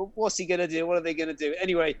there. What's he going to do? What are they going to do?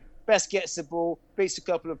 Anyway, Best gets the ball, beats a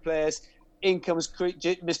couple of players. In comes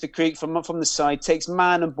Mr. Creek from the side, takes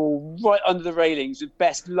man and ball right under the railings with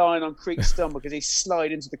Best lying on Creek's stomach because he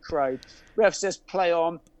slid into the crowd. Ref says play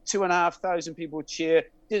on. 2,500 people cheer.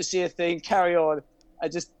 Didn't see a thing. Carry on.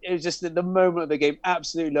 It was just the moment of the game.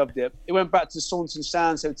 Absolutely loved it. It went back to Saunton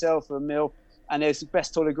Sands Hotel for a meal. And there's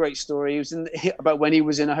best told a great story. He was about when he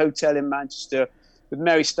was in a hotel in Manchester with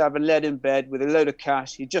Mary Stav led in bed with a load of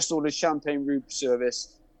cash. He just ordered champagne room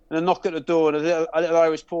service. And a knock at the door, and a little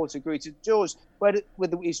Irish porter greeted George.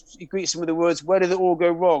 He greets him with the words, "Where did it all go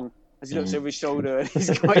wrong?" As he looks over his shoulder, and he's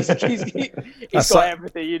got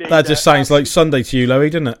everything you need. That just sounds like Sunday to you,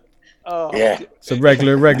 Lowey, doesn't it? Oh, yeah, it's a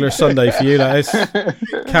regular Sunday for you. That is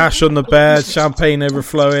cash on the bed, champagne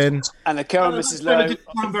overflowing, and the Carol Mrs. Lowe. Didn't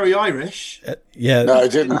sound very Irish. Yeah, no,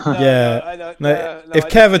 it didn't. If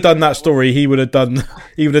Kev had done that story, he would have done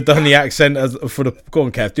the accent for the. Go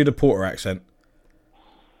on, Kev, do the Porter accent.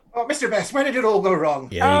 Oh, Mr. Best, where did it all go wrong?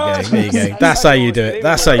 Yeah, there you go. That's how you do it.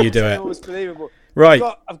 That's how you do it. It's believable. Right.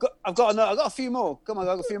 I've got a few more. Come on,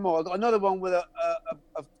 I've got a few more. I've got another one with a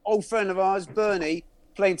old friend of ours, Bernie,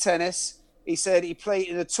 playing tennis. He said he played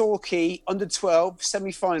in the Torquay under-12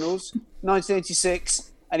 semi-finals,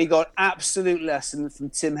 1986, and he got absolute lesson from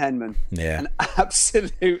Tim Henman. Yeah, an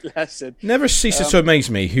absolute lesson. Never ceases to amaze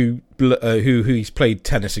me who he's played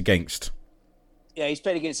tennis against. Yeah, he's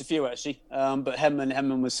played against a few actually, but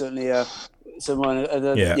Henman was certainly someone.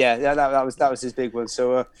 That was his big one.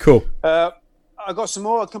 So cool. I got some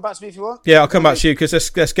more. I'll come back to me if you want. Yeah, I'll come back to you because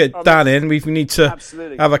let's get Dan in. We need to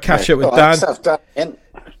have a catch up with Dan.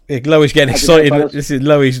 Lowey's getting excited. This is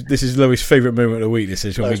Lowey's favourite moment of the week. This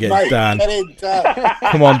is when we get Dan.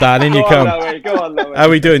 Come on, Dan, in you come. Go on, Lowey. How are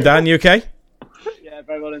we doing, Dan? You okay? Yeah,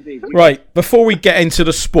 very well indeed. Right, before we get into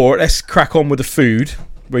the sport, let's crack on with the food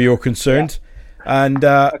where you're concerned. Yeah. And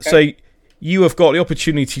so you have got the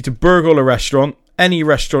opportunity to burgle a restaurant, any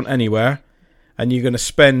restaurant, anywhere, and you're going to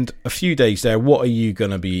spend a few days there. What are you going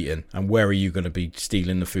to be eating, and where are you going to be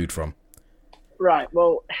stealing the food from? Right.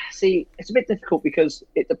 Well, see, it's a bit difficult because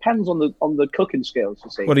it depends on the cooking skills. You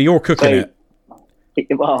see. Well, you're cooking it.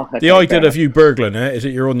 The idea of you burgling it is that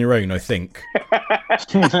you're on your own, I think.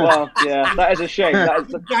 Well, yeah, that is a shame. That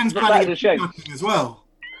is a shame as well.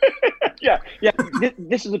 yeah.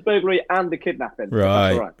 This is a burglary and a kidnapping.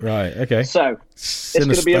 Right. Okay. So it's going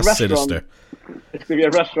to be a restaurant. Sinister. It's going to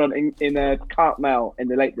be a restaurant in Cartmel in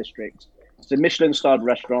the Lake District. It's a Michelin-starred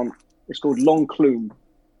restaurant. It's called L'Enclume.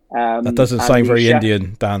 That doesn't sound very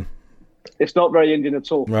Indian, Dan. It's not very Indian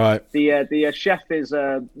at all. Right. The chef is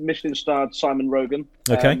Michelin-starred Simon Rogan.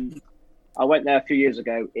 Okay. I went there a few years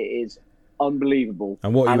ago. It is unbelievable.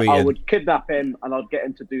 And what are you eating? I would kidnap him and I'd get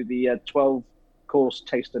him to do the 12-course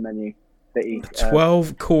taster menu.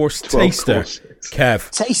 12-course taster. Kev.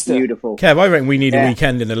 Taster. Beautiful. Kev, I reckon we need a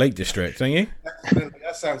weekend in the Lake District, don't you?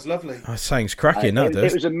 That sounds lovely. That sounds cracking, that does.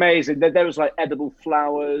 It was amazing. There was like edible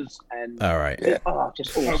flowers and... All right.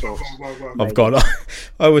 Just all sorts.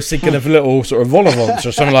 I was thinking of little sort of vol-au-vents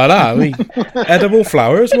or something like that. Edible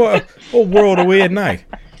flowers? What world are we in now?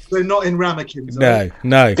 We're not in ramekins. No.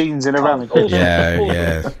 Beans in a ramekin.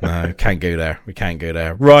 Yeah. No, can't go there. We can't go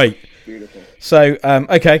there. Right. Beautiful. So,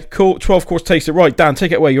 okay, cool. 12-course taster. Right, Dan,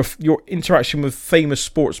 take it away. Your interaction with famous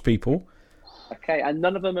sports people. Okay, and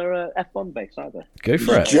none of them are F1 based either. Go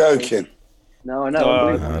for it. Joking. No, I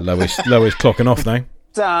know. Lois clocking off now.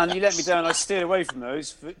 Dan, you let me down. I steered away from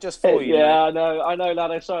those just for you. Yeah, I know,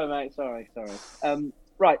 Laddo. Sorry, mate. Sorry.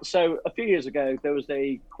 Right, so a few years ago, there was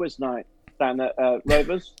a quiz night down at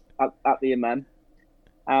Rovers at the Imam.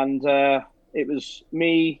 And it was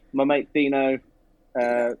me, my mate Dino,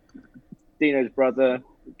 Dino's brother,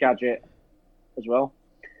 Gadget, as well.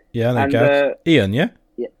 Yeah, I know Gadget. Ian, yeah?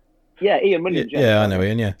 Yeah, Ian Williams. Yeah, I know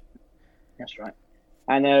Ian, yeah. That's right.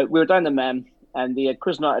 And we were down the Mem, and the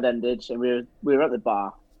quiz night had ended, and we were at the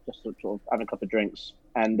bar, just sort of having a couple of drinks.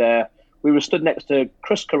 And we were stood next to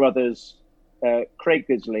Chris Carruthers, Craig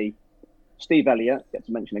Disley, Steve Elliott, get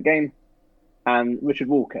to mention again, and Richard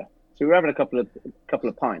Walker. So we were having a couple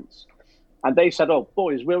of pints. And they said, "Oh,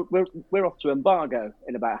 boys, we're off to Embargo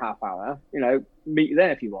in about half hour. Meet you there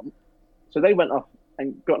if you want." So they went off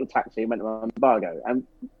and got in a taxi and went to Embargo. And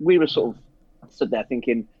we were sort of stood there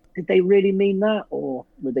thinking, did they really mean that, or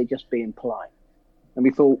were they just being polite? And we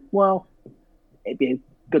thought, well, it'd be a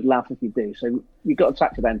good laugh if we do. So we got a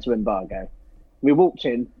taxi then to Embargo. We walked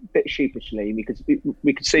in a bit sheepishly. We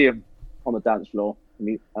could see him on the dance floor,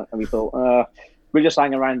 and we thought, we'll just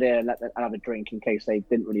hang around here and have a drink in case they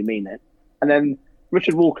didn't really mean it. And then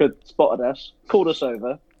Richard Walker spotted us, called us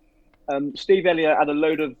over. Steve Elliott had a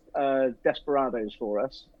load of Desperados for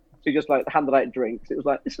us. So he just handed out drinks. It was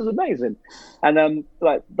like, this is amazing. And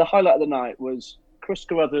the highlight of the night was Chris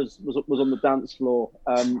Carruthers was on the dance floor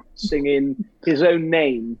singing his own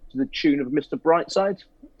name to the tune of Mr. Brightside.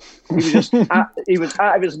 He was just he was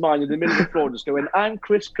out of his mind in the middle of the floor, just going, "I'm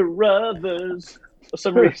Chris Carruthers." for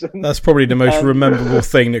some reason. That's probably the most memorable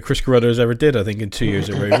thing that Chris Carruthers ever did, I think, in 2 years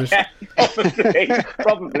at Rovers.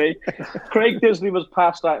 Probably. Craig Disley was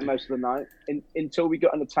passed out most of the night until we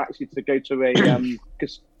got in a taxi to go to a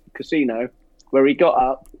casino, where he got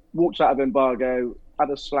up, walked out of embargo, had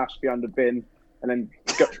a slash behind the bin, and then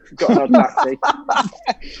got on a taxi.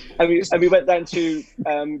 and we went down to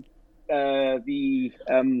the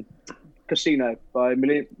casino by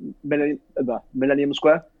Millennium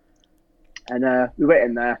Square. And we went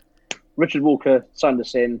in there. Richard Walker signed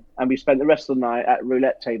us in, and we spent the rest of the night at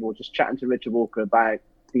roulette table just chatting to Richard Walker about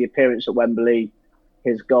the appearance at Wembley,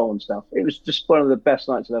 his goal and stuff. It was just one of the best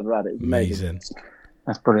nights I've ever had. It was amazing.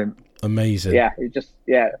 That's brilliant. Amazing. Yeah,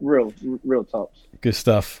 real tops. Good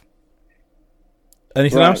stuff.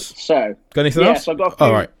 Anything else? So got anything else? So I've got a few,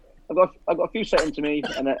 all right. I've got a few sent in to me,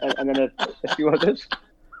 and then a few others.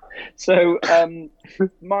 So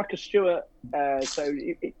Marcus Stewart, so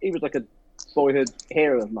he was like a boyhood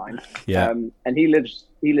hero of mine. Yeah. And he lives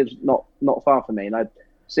not far from me, and I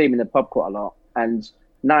see him in the pub quite a lot. And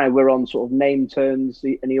now we're on sort of name terms,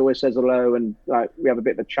 and he always says hello, and like we have a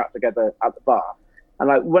bit of a chat together at the bar. And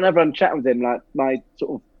like whenever I'm chatting with him, like my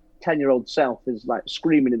sort of 10-year-old self is like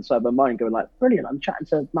screaming inside my mind, going like, "Brilliant! I'm chatting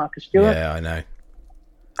to Marcus Stewart." Yeah, I know.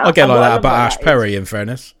 I'll get like that about Ash Perry, in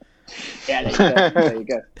fairness. Yeah, there you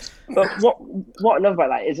go. But what I love about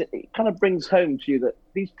that is it kind of brings home to you that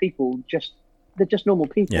these people they're just normal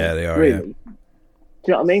people. Yeah, they are. Really. Yeah. Do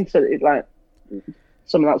you know what I mean? So it like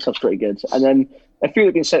some of that stuff's pretty good. And then a few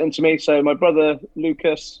have been sent in to me. So my brother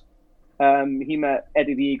Lucas, he met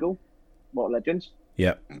Eddie the Eagle. What a legend!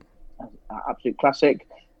 Yeah, absolute classic.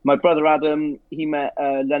 My brother Adam, he met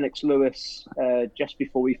Lennox Lewis just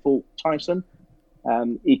before he fought Tyson.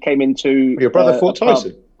 He came into your brother fought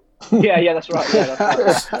Tyson. Yeah, that's right. Yeah,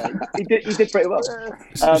 that's right. He did pretty well.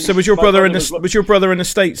 So was your brother in the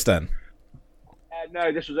States then?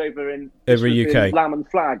 No, this was over in UK. Lamb and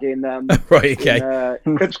Flag in right. Okay.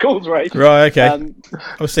 In Cribs Causeway. Right. Okay.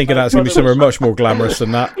 I was thinking that's going to be somewhere much more glamorous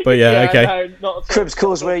than that, but yeah okay. No, not Cribs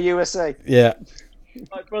Causeway, USA. Yeah.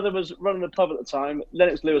 My brother was running the pub at the time.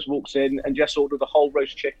 Lennox Lewis walks in and just ordered a whole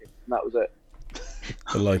roast chicken, and that was it.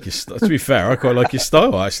 I like his style. To be fair, I quite like his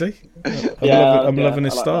style, actually. I'm loving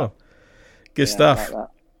his style. Good stuff. Like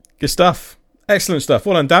good stuff. Excellent stuff.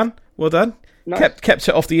 Well done, Dan. Well done. Nice. Kept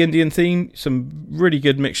it off the Indian theme. Some really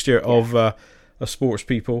good mixture of sports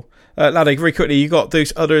people. Laddo, very quickly, you got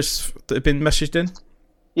those others that have been messaged in?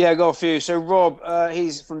 Yeah, I got a few. So Rob,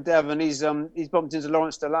 he's from Devon. He's bumped into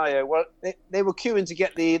Lawrence Delayo. Well, they were queuing to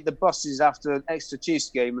get the buses after an extra Chiefs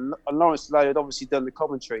game, and Lawrence Delayo had obviously done the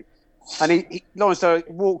commentary. And Lawrence Delayo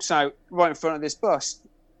walks out right in front of this bus,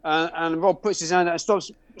 and Rob puts his hand out and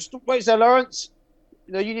stops. Wait there, Lawrence.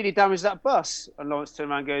 You know, you nearly damaged that bus. And Lawrence turns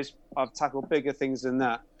around and goes, "I've tackled bigger things than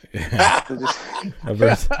that." Yeah. I've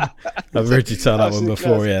heard you tell that one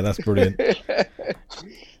before. Classic. Yeah, that's brilliant.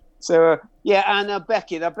 So and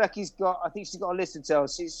Becky. Now Becky's I think she's got a list to tell.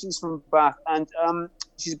 She's from Bath, and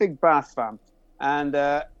she's a big Bath fan. And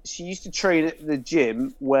she used to train at the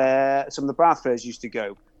gym where some of the Bath players used to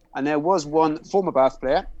go. And there was one former Bath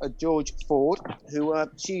player, George Ford, who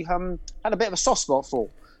she had a bit of a soft spot for.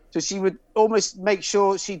 So she would almost make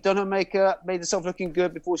sure she'd done her makeup, made herself looking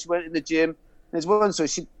good before she went in the gym. There's one, so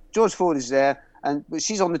George Ford is there, but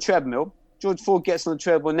she's on the treadmill. George Ford gets on the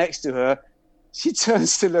treadmill next to her. She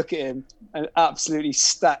turns to look at him and absolutely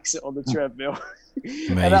stacks it on the treadmill.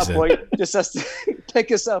 At that point, just has to pick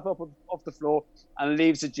herself up off the floor and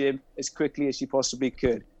leaves the gym as quickly as she possibly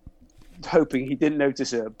could, hoping he didn't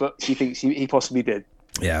notice her, but she thinks he possibly did.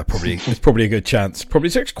 Yeah, it's probably a good chance. Probably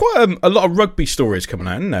there's quite a lot of rugby stories coming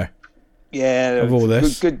out, isn't there? Yeah, of all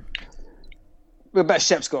this. Good. Well, bet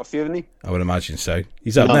Shep's got a few, hasn't he? I would imagine so.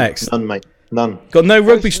 He's up next. None, mate. None. Got no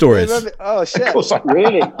rugby stories. Oh, Shep. Of course,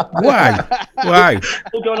 really? Wow.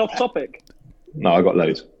 We're going off topic. No, I got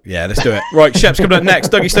loads. Yeah, let's do it. Right, Shep's coming up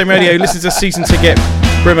next. Dougie Stone Radio. Listen to Season Ticket.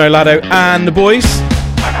 Brimmo, Laddo, and the boys.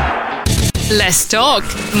 Less talk,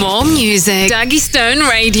 more music. Dougie Stone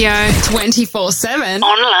Radio, 24/7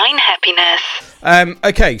 online happiness.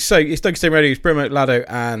 Okay, so it's Dougie Stone Radio. It's Brimmo, Laddo,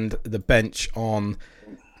 and the bench on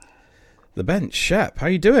the bench. Shep, how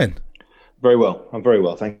you doing? Very well. I'm very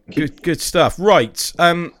well, thank you. Good stuff. Right,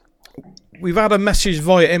 we've had a message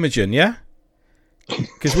via Imogen, yeah.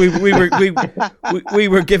 Because we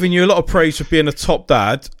were giving you a lot of praise for being a top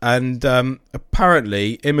dad, and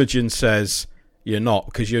apparently Imogen says you're not,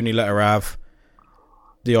 because you only let her have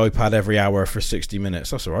the iPad every hour for 60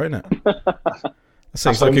 minutes. That's all right, isn't it?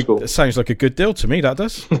 That sounds like a good deal to me, that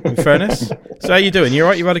does, in fairness. So how you doing? You all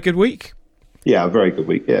right? You had a good week? Yeah, very good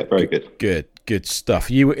week. Yeah, very good. Good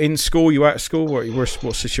stuff. You were in school? You were out of school?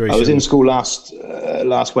 What situation? I was in school last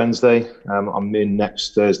Wednesday. I'm in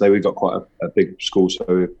next Thursday. We've got quite a big school,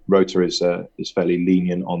 so rota is fairly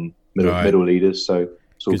lenient on middle leaders, so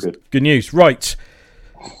it's all good. Good news. Right.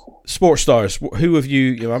 Sports stars. Who have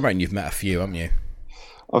you? I reckon you've met a few, haven't you?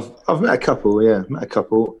 I've met a couple. Yeah,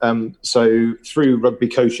 so through rugby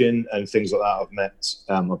coaching and things like that,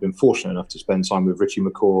 I've been fortunate enough to spend time with Richie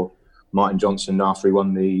McCaw, Martin Johnson after he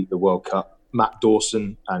won the World Cup, Matt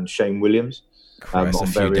Dawson and Shane Williams on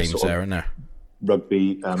various sort of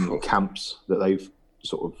rugby camps that they've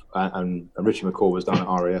sort of, and Richie McCaw was down at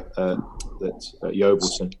Aria at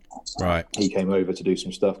Yeovilton. Right. He came over to do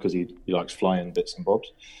some stuff because he likes flying bits and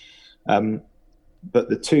bobs. But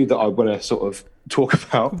the two that I want to sort of talk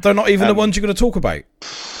about, they're not even the ones you're going to talk about.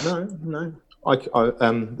 No. The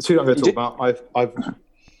two that I'm going to talk about, I've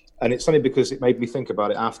and it's funny because it made me think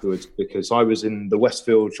about it afterwards, because I was in the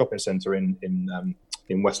Westfield shopping centre in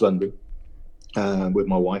West London with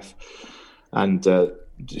my wife, and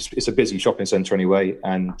it's a busy shopping centre anyway,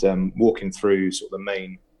 and walking through sort of the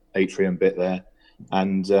main atrium bit there,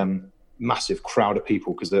 and massive crowd of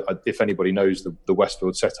people, because if anybody knows the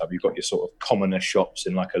Westfield setup, you've got your sort of commoner shops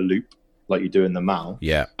in like a loop, like you do in the Mall.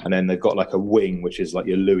 Yeah. And then they've got like a wing, which is like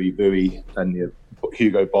your Louis Vuitton and your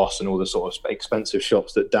Hugo Boss and all the sort of expensive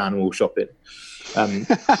shops that Dan will shop in.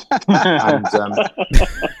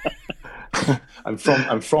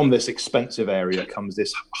 And from this expensive area comes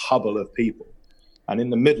this hubble of people. And in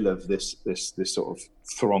the middle of this sort of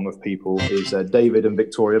throng of people is David and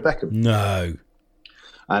Victoria Beckham. No.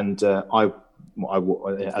 And I,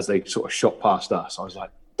 as they sort of shot past us, I was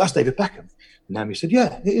like, "That's David Beckham." And Naomi said,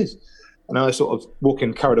 "Yeah, it is." And I sort of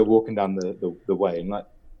carried on walking down the way, and like,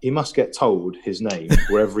 he must get told his name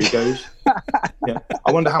wherever he goes. Yeah.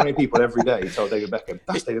 I wonder how many people every day tell David Beckham,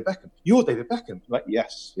 "That's David Beckham. You're David Beckham." Like,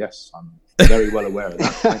 yes, I'm very well aware of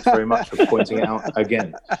that. Thanks very much for pointing it out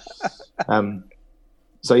again.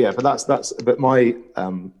 So yeah, but my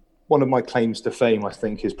one of my claims to fame, I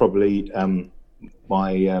think, is probably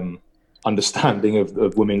my understanding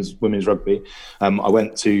of women's rugby. I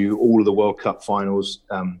went to all of the World Cup finals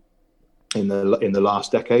in the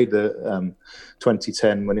last decade.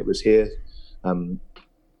 2010 when it was here,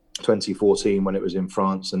 2014 when it was in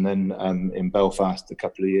France, and then in Belfast a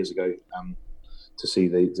couple of years ago to see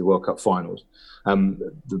the World Cup finals.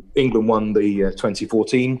 England won the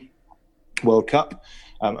 2014 World Cup,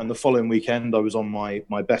 and the following weekend I was on my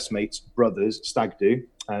best mate's brother's stag do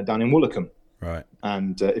down in Woolacombe. Right.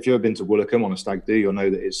 And if you've ever been to Woolacombe on a stag do, you'll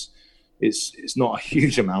know that it's not a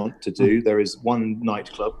huge amount to do. There is one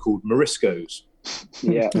nightclub called Morisco's.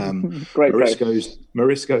 Yeah, great.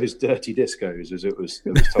 Morisco's Dirty Discos, as it was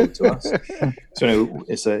told to us. So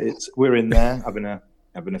we're in there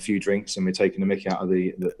having a few drinks, and we're taking the mickey out of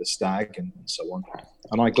the stag and so on.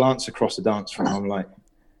 And I glance across the dance floor, and I'm like,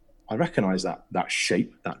 I recognise that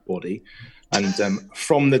shape, that body. And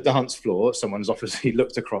from the dance floor, someone's obviously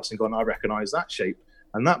looked across and gone, I recognise that shape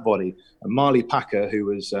and that body. And Marley Packer, who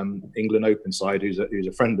was England Open side, who's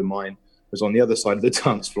a friend of mine, was on the other side of the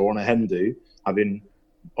dance floor on a hen do, having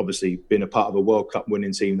obviously been a part of a World Cup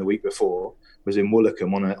winning team the week before, was in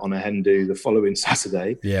Woolacombe on a hen do the following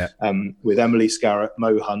Saturday. Yeah. With Emily Scarrett,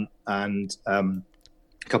 Mo Hunt, and a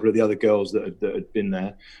couple of the other girls that had been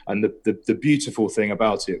there. And the beautiful thing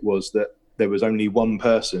about it was that there was only one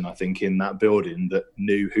person, I think, in that building that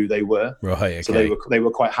knew who they were. Right. Okay. So they were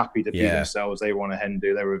quite happy to be themselves. They were on a hen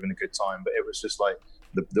do. They were having a good time. But it was just like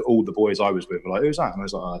all the boys I was with were like, "Who's that?" And I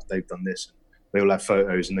was like, "Oh, they've done this." They all had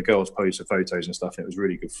photos, and the girls posted photos and stuff. And it was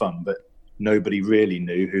really good fun. But nobody really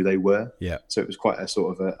knew who they were. Yeah. So it was quite a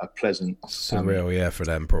sort of a pleasant, surreal, for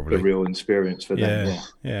them probably. A real experience for them.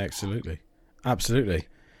 Yeah, absolutely. I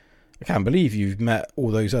can't believe you've met all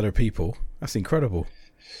those other people. That's incredible.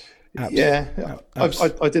 I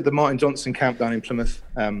did the Martin Johnson camp down in Plymouth.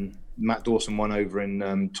 Matt Dawson won over in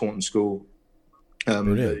Taunton School.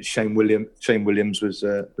 Shane Williams was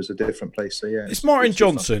a different place. So yeah, is Martin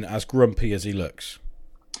Johnson as grumpy as he looks?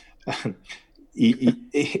 He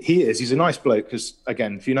is. He's a nice bloke. Because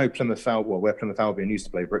again, if you know Plymouth where Plymouth Albion used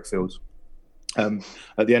to play, Brickfields.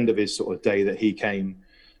 At the end of his sort of day that he came,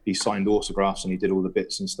 he signed autographs and he did all the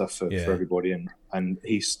bits and stuff for everybody. And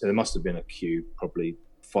there must have been a queue, probably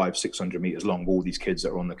 500-600 meters long, of all these kids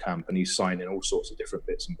that are on the camp, and he's signing all sorts of different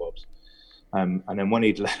bits and bobs. And then when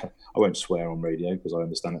he'd left, I won't swear on radio because I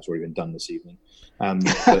understand it's already been done this evening. But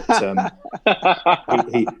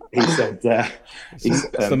he said,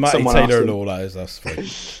 the Matty Taylor and all that is us.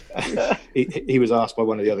 He was asked by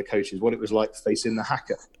one of the other coaches what it was like facing the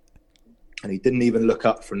hacker, and he didn't even look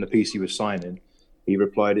up from the piece he was signing. He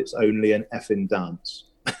replied, "It's only an effing dance."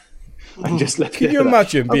 And just left. Can you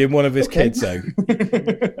imagine being one of his kids, though?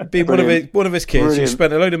 Being one of his kids, Brilliant. You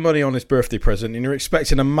spent a load of money on his birthday present, and you're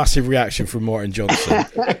expecting a massive reaction from Martin Johnson,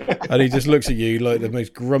 and he just looks at you like the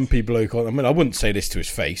most grumpy bloke on. I mean, I wouldn't say this to his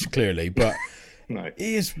face, clearly, but No.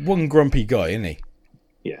 he is one grumpy guy, isn't he?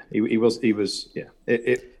 Yeah, he was. Yeah,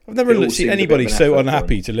 I've never seen anybody so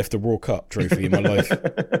unhappy to lift a World Cup trophy in my life.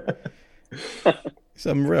 It's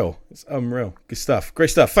unreal. Good stuff. Great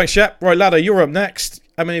stuff. Thanks, Shep. Right, Laddo, you're up next.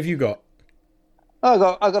 How many have you got? I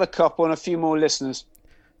got a couple and a few more listeners.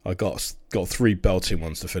 I got 3 belting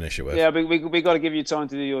ones to finish it with. Yeah, we got to give you time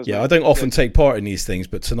to do yours. Yeah, mate. I don't often take part in these things,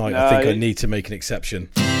 but tonight I think I need to make an exception.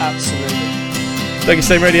 Absolutely. Dougie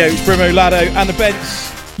Stone Radio, it's Brimmo, Laddo, and the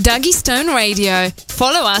Bents. Dougie Stone Radio.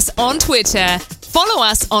 Follow us on Twitter. Follow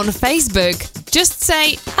us on Facebook. Just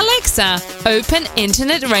say, Alexa, open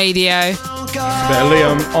internet radio. A bit of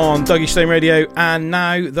Liam on Dougie Stone Radio, and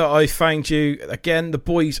now that I found you, again, the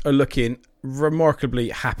boys are looking remarkably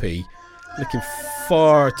happy. Looking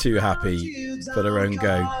far too happy for their own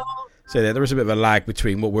go. So there was a bit of a lag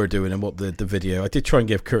between what we're doing and what the video. I did try and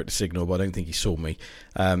give Kurt the signal, but I don't think he saw me.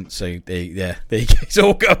 So there you go.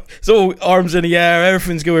 It's all arms in the air.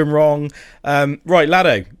 Everything's going wrong. Right,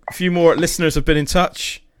 Laddo, a few more listeners have been in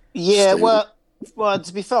touch. Yeah, well,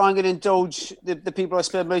 to be fair, I'm going to indulge the people I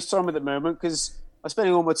spend most time with at the moment because I'm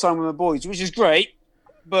spending all my time with my boys, which is great,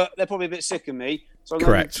 but they're probably a bit sick of me. So I'm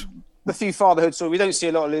Correct. The few fatherhood stories. We don't see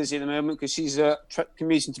a lot of Lizzie at the moment because she's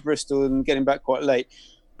commuting to Bristol and getting back quite late.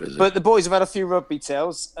 But the boys have had a few rugby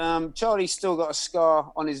tales. Charlie's still got a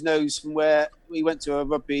scar on his nose from where we went to a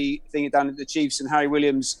rugby thing down at the Chiefs, and Harry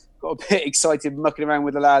Williams got a bit excited mucking around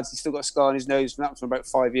with the lads. He's still got a scar on his nose from that from about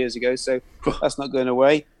 5 years ago, so that's not going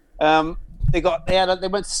away. They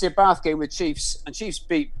went to see a Bath game with Chiefs, and Chiefs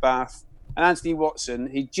beat Bath. And Anthony Watson,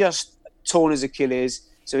 he just torn his Achilles,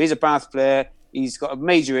 so he's a Bath player. He's got a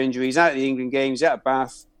major injury. He's out of the England game. He's out of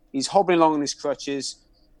Bath. He's hobbling along on his crutches.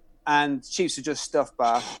 And Chiefs have just stuffed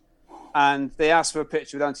Bath. And they asked for a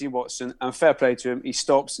picture with Anthony Watson. And fair play to him. He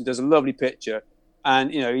stops and does a lovely picture.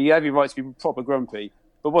 And, you know, he had every right to be proper grumpy.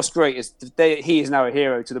 But what's great is he is now a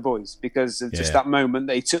hero to the boys because of just that moment.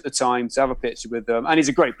 They took the time to have a picture with them. And he's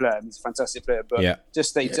a great player. He's a fantastic player. But I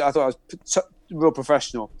thought I was real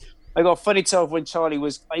professional. I got a funny tale of when Charlie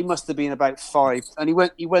he must have been about 5, and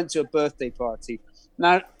he went to a birthday party.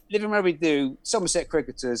 Now, living where we do, Somerset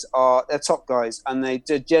cricketers they're top guys, and they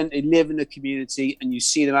live in the community, and you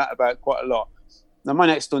see them out about quite a lot. Now, my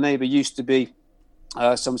next door neighbour used to be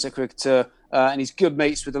a Somerset cricketer, and he's good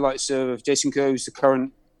mates with the likes of Jason Kerr, who's the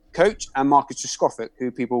current coach, and Marcus Trescothick,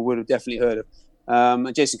 who people would have definitely heard of.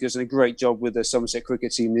 And Jason Kerr's done a great job with the Somerset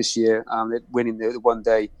cricket team this year, winning the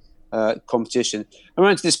one-day competition. I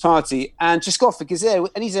went to this party and Trescothick is there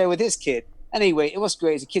and he's there with his kid. Anyway, it was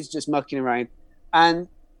great. The kids just mucking around, and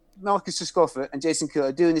Marcus Trescothick and Jason Kerr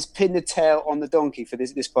are doing this pin the tail on the donkey for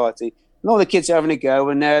this party, and all the kids are having a go,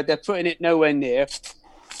 and they're putting it nowhere near.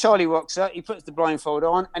 Charlie rocks up, he puts the blindfold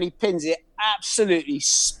on and he pins it absolutely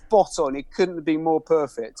spot on. It couldn't have been more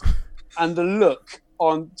perfect, and the look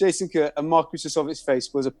on Jason Kerr and Marcus Trescothick's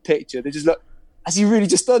face was a picture. They just looked, has he really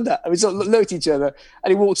just done that? And we sort of looked at each other,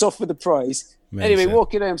 and he walks off with the prize. Amazing. Anyway,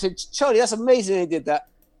 walking home, I said, Charlie, that's amazing he did that.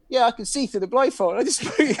 Yeah, I can see through the blindfold. I just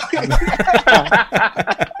I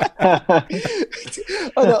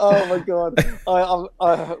thought, oh my God,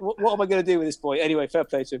 what am I going to do with this boy? Anyway, fair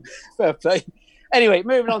play to him. Fair play. Anyway,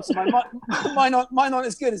 moving on to mine not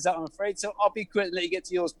as good as that, I'm afraid. So I'll be quick and let you get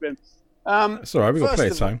to yours, Brim. It's all right, we've got plenty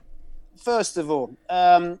of time. First of all,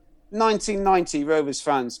 1990 Rovers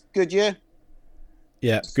fans, good year?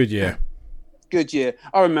 Yeah, good year. Good year.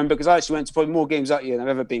 I remember because I actually went to probably more games that year than I've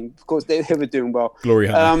ever been. Of course, they were doing well. Glory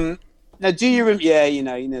hunting. Now, do you remember? Yeah, you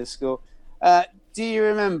know the score. Do you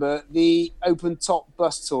remember the open top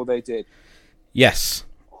bus tour they did? Yes.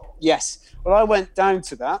 Well, I went down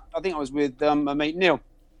to that. I think I was with my mate Neil,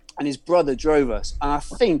 and his brother drove us. And I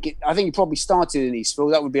think he probably started in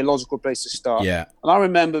Eastfield. That would be a logical place to start. Yeah. And I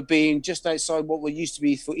remember being just outside what used to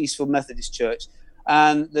be for Eastfield Methodist Church.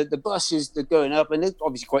 And the buses, they're going up, and they're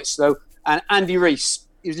obviously quite slow. And Andy Rees,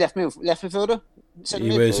 he was left midfielder?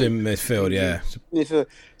 He was in midfield, yeah. Midfield.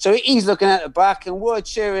 So he's looking at the back, and we're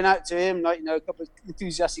cheering out to him, like, you know, a couple of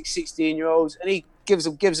enthusiastic 16-year-olds, and he gives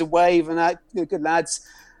a wave and that, good lads.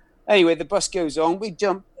 Anyway, the bus goes on. We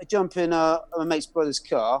jump in my mate's brother's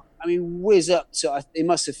car. I mean, whiz up to, they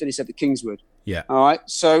must have finished up at Kingswood. Yeah. All right,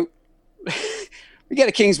 so we get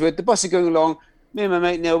to Kingswood, the bus is going along. Me and my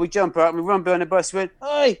mate Neil, we jump out and we run behind the bus. We went,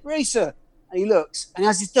 "Hey, racer!" And he looks and he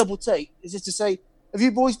has this double take. Is this to say, have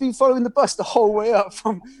you boys been following the bus the whole way up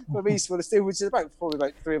from Eastwood, which is about probably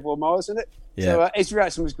like 3 or 4 miles, isn't it? Yeah. So his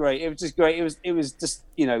reaction was great. It was just great. It was just,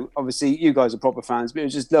 you know, obviously you guys are proper fans, but it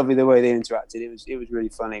was just lovely the way they interacted. It was really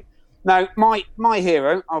funny. Now, my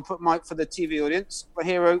hero, I'll put Mike for the TV audience. My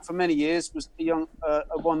hero for many years was a young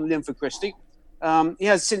one, Linford Christie. He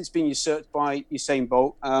has since been usurped by Usain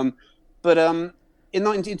Bolt. But in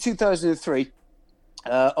 2003,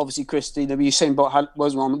 obviously Christie, the Usain Bolt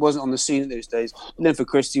wasn't on the scene at those days. Linford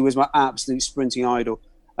Christie was my absolute sprinting idol.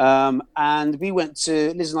 And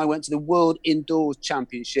Liz and I went to the World Indoor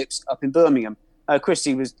Championships up in Birmingham.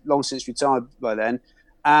 Christie was long since retired by then.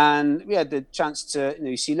 And we had the chance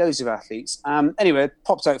to see loads of athletes. Anyway,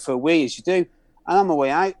 popped out for a wee, as you do. And on my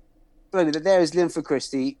way out, there is Linford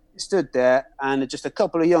Christie, stood there, and just a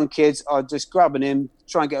couple of young kids are just grabbing him,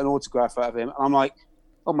 trying to get an autograph out of him. And I'm like,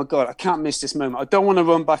 oh my God, I can't miss this moment. I don't want to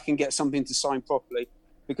run back and get something to sign properly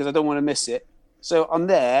because I don't want to miss it. So I'm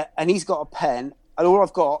there, and he's got a pen, and all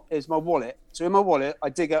I've got is my wallet. So in my wallet, I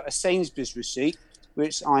dig out a Sainsbury's receipt,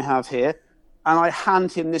 which I have here, and I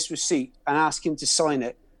hand him this receipt and ask him to sign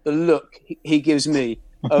it. The look he gives me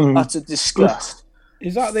of utter disgust.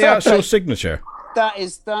 Is that the actual signature? That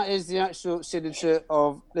is the actual signature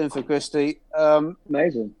of Linford Christie.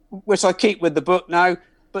 Amazing. Which I keep with the book now.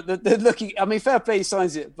 But the looking, I mean, fair play, he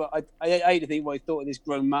signs it. But I hate to think what he thought of this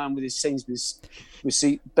grown man with his Sainsbury's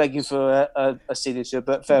receipt begging for a signature.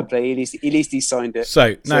 But fair play, at least he signed it.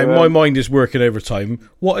 So now my mind is working overtime.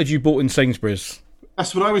 What had you bought in Sainsbury's?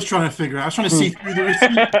 That's what I was trying to figure out. I was trying to see through the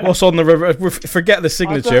receipt. What's on the river? Forget the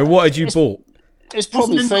signature. What had you bought? It's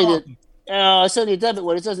probably faded. It's only a debit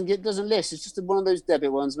one. It doesn't list. It's just one of those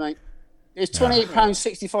debit ones, mate. It's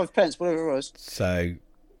 £28.65, whatever it was. So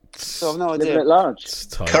I've no idea. At large.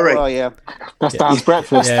 Curry. Oh yeah, That's Dan's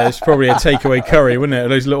breakfast. Yeah, it's probably a takeaway curry, wouldn't it?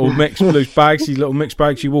 Those little mixed bags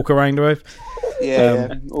you walk around with.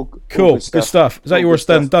 Yeah. Cool, good stuff. Is that yours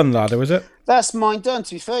done, Laddo? Is it? That's mine done.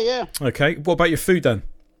 To be fair, yeah. Okay. What about your food then?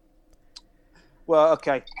 Well,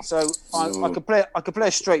 okay. So I could play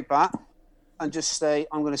a straight bat and just say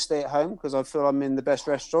I'm going to stay at home because I feel I'm in the best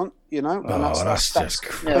restaurant. You know, and that's just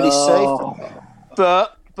pretty safe.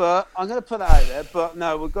 But I'm going to put that out there. But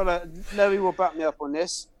no, Lowey will back me up on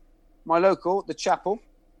this. My local, the Chapel,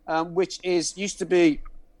 which used to be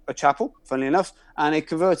a chapel, funnily enough, and they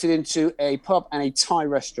converted into a pub and a Thai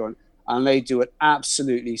restaurant. And they do an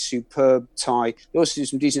absolutely superb Thai. They also do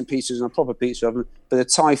some decent pizzas and a proper pizza oven, but the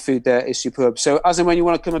Thai food there is superb. So as and when you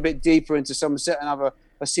want to come a bit deeper into Somerset and have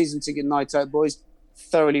a season ticket night out, boys,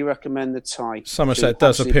 thoroughly recommend the Thai. Somerset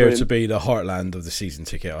does appear to be the heartland of the season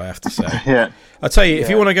ticket, I have to say. Yeah. I'll tell you, if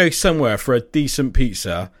you want to go somewhere for a decent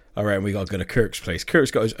pizza, I reckon we got to go to Kirk's place.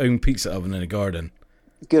 Kirk's got his own pizza oven in the garden.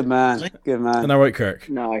 Good man. Isn't that right, Kirk?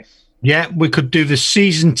 Nice. Yeah, we could do the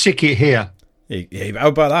season ticket here. Yeah, how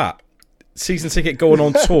about that? Season ticket going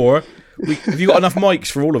on tour. Have you got enough mics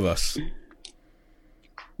for all of us?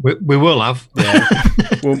 We will have. Yeah.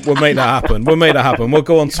 we'll make that happen. We'll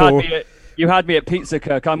go on tour. You had me at Pizza,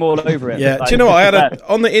 Kirk. I'm all over it. Yeah. Do you know what?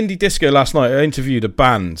 On the Indie Disco last night, I interviewed a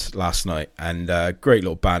band last night, and a great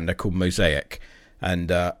little band. They're called Mosaic.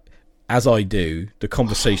 And as I do, the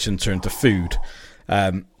conversation turned to food.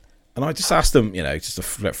 And I just asked them, just a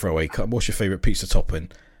throwaway, what's your favourite pizza topping?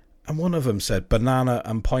 And one of them said banana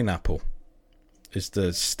and pineapple is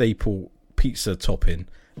the staple pizza topping.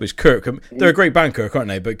 Which Kirk, they're a great band, Kirk, aren't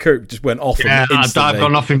they? But Kirk just went off. Yeah, I've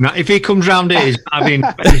gone off him. If he comes round here,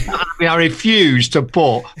 I refuse to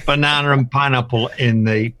put banana and pineapple in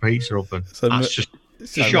the pizza oven. That's just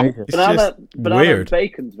shocking. Banana weird. And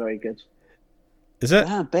bacon's very good. Is it?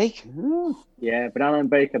 Banana bacon. Ooh. Yeah, banana and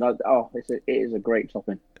bacon. It is a great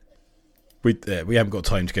topping. We haven't got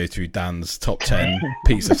time to go through Dan's top 10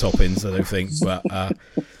 pizza toppings, I don't think. But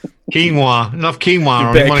quinoa, enough quinoa.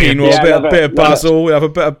 A bit of quinoa, a bit of basil. We have a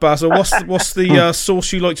bit of basil. What's the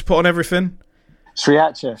sauce you like to put on everything?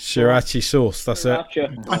 Sriracha sauce. That's it.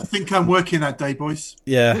 I think I'm working that day, boys.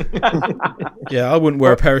 Yeah, yeah. I wouldn't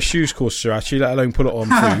wear a pair of shoes called sriracha, let alone put it on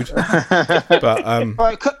food. But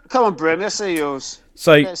right, come on, Brim. Let's see yours.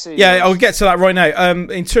 So yeah, I'll get to that right now.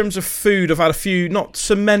 In terms of food, I've had a few, not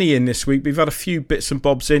so many in this week, but we've had a few bits and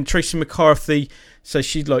bobs in. Tracy McCarthy says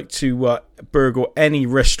she'd like to burgle any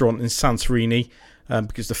restaurant in Santorini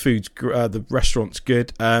because the restaurant's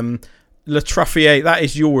good. Le Truffier, that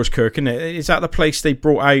is yours, Kirk, isn't it? Is that the place they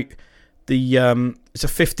brought out the it's a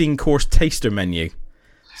 15-course taster menu?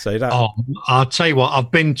 So that. Oh, I'll tell you what, I've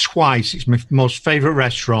been twice. It's my most favourite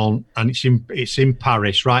restaurant, and it's in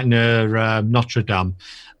Paris, right near Notre Dame.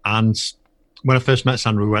 And when I first met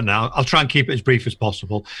Sandra, we went there. I'll try and keep it as brief as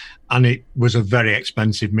possible. And it was a very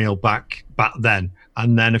expensive meal back then.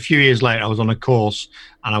 And then a few years later, I was on a course,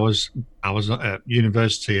 and I was at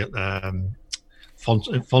university at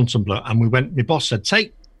Fontainebleau, and we went. My boss said,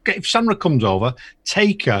 if Sandra comes over,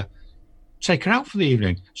 take her out for the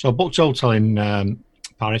evening. So I booked a hotel in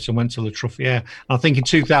Paris and went to Le Truffier. And I think in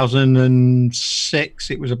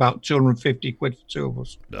 2006, it was about 250 quid for two of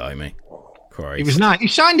us. Blimey. Christ. It was nice. He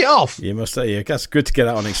signed it off. You must say, I guess good to get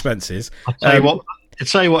that on expenses. I'll tell you what,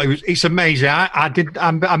 it's amazing.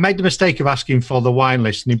 I made the mistake of asking for the wine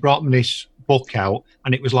list, and he brought me this book out,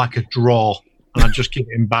 and it was like a drawer. And I just give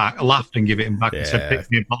it him back. I laughed and give it him back and said,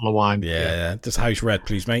 pick me a bottle of wine. Yeah. Just house red,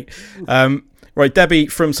 please, mate. Right, Debbie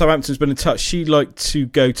from Southampton's been in touch. She'd like to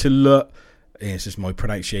go to this is my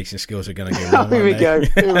pronunciation skills are going to go wrong. Here we go.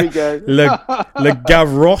 Le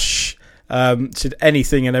Gavroche. Said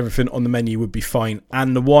anything and everything on the menu would be fine.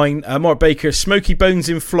 And the wine. Mark Baker, Smoky Bones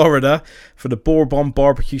in Florida for the Bourbon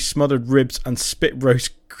barbecue, smothered ribs and spit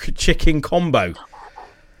roast chicken combo.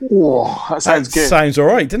 Whoa, that sounds good. Sounds all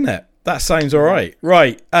right, doesn't it? That sounds all right.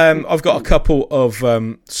 Right. I've got a couple of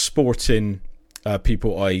sporting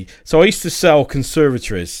people. I used to sell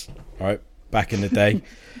conservatories, all right, back in the day.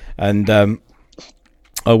 And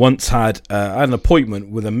I once had an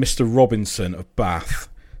appointment with a Mr. Robinson of Bath.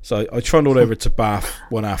 So I trundled over to Bath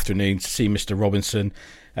one afternoon to see Mr. Robinson.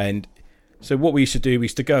 And so what we used to do, we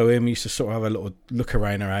used to go in, we used to sort of have a little look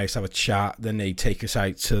around our house, have a chat. Then they'd take us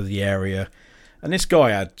out to the area. And this guy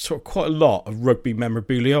had sort of quite a lot of rugby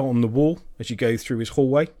memorabilia on the wall as you go through his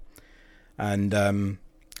hallway. And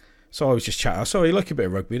so I was just chatting. So you like a bit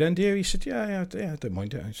of rugby then, do you? He said, yeah, I don't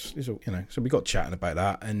mind it. It's all, So we got chatting about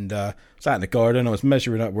that. And I was out in the garden. I was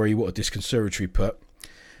measuring up where he wanted this conservatory put.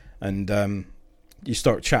 And you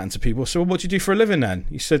start chatting to people. So what do you do for a living then?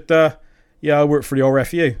 He said, I work for the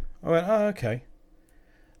RFU. I went, oh, okay.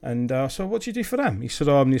 And so what do you do for them? He said,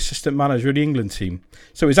 I'm the assistant manager of the England team.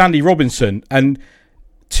 So it was Andy Robinson. And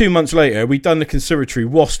 2 months later, we'd done the conservatory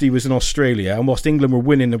whilst he was in Australia and whilst England were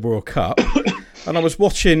winning the World Cup. And I was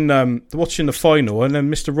watching the final, and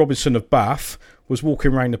then Mr. Robinson of Bath was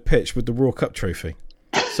walking around the pitch with the World Cup trophy.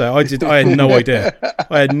 So I had no idea.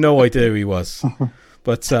 I had no idea who he was.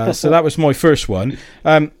 But so that was my first one.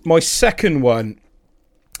 My second one,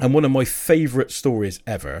 and one of my favourite stories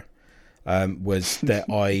ever, was that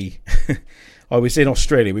I was in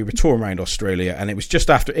Australia. We were touring around Australia, and it was just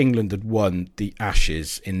after England had won the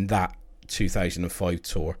Ashes in that 2005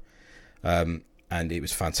 tour. And it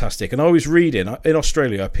was fantastic. And I was reading, in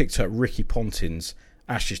Australia, I picked up Ricky Ponting's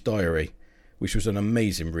Ashes Diary, which was an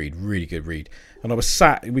amazing read, really good read. And I was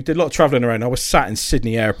we did a lot of travelling around. I was sat in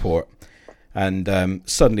Sydney Airport, and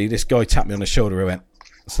suddenly this guy tapped me on the shoulder and went,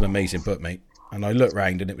 "That's an amazing book, mate." And I looked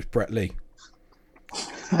round, and it was Brett Lee.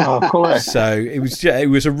 Oh, of course. So it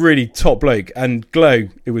was a really top bloke. And Glow,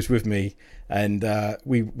 it was with me. And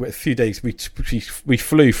we a few days, we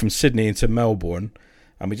flew from Sydney into Melbourne.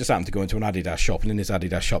 And we just happened to go into an Adidas shop, and in this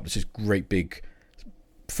Adidas shop, there's this great big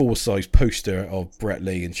full-size poster of Brett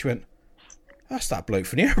Lee, and she went, "That's that bloke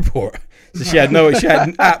from the airport." So she had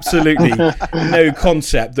absolutely no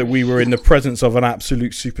concept that we were in the presence of an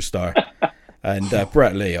absolute superstar. And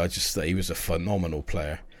Brett Lee, I just thought he was a phenomenal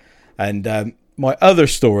player. And my other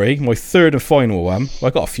story, my third and final one, well,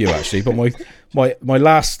 I got a few actually, but my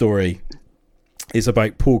last story is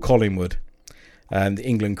about Paul Collingwood. The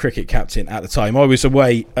England cricket captain at the time. I was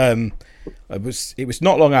away. It was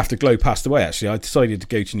not long after Glow passed away. Actually, I decided to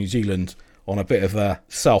go to New Zealand on a bit of a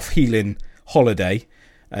self-healing holiday,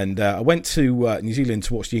 and I went to New Zealand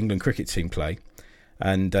to watch the England cricket team play.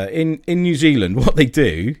 And in New Zealand, what they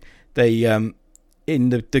do, they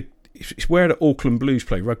it's where the Auckland Blues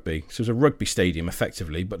play rugby. So it's a rugby stadium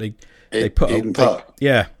effectively, but they put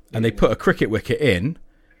a cricket wicket in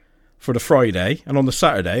for the Friday, and on the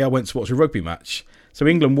Saturday I went to watch a rugby match. So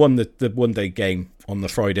England won the one-day game on the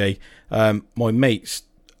Friday. My mate's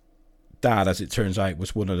dad, as it turns out,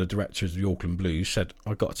 was one of the directors of the Auckland Blues, said,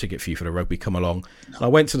 "I've got a ticket for you for the rugby, come along." And I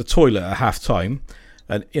went to the toilet at half-time,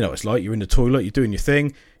 and it's like you're in the toilet, you're doing your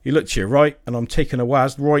thing, you look to your right, and I'm taking a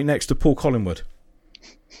waz right next to Paul Collingwood,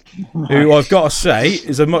 who I've got to say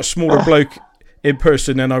is a much smaller bloke in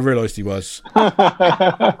person than I realised he was.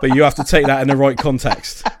 But you have to take that in the right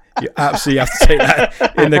context. You absolutely have to take that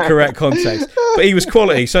in the correct context. But he was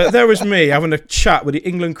quality. So there was me having a chat with the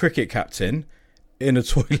England cricket captain in a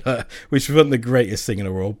toilet, which wasn't the greatest thing in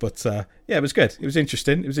the world. But it was good. It was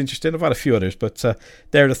interesting. I've had a few others, but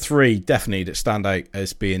they're the three definitely that stand out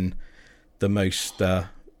as being the most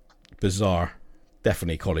bizarre.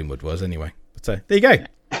 Definitely Collingwood was anyway. But there you go.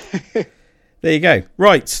 There you go.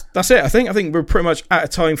 Right, that's it. I think we're pretty much out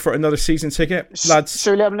of time for another season ticket, lads.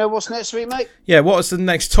 So let them know what's next week, mate. Yeah, what is the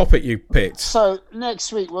next topic you picked? So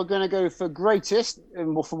next week we're going to go for greatest,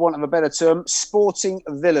 for want of a better term, sporting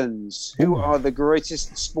villains. Who are the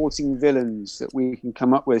greatest sporting villains that we can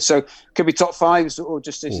come up with? So could be top fives, or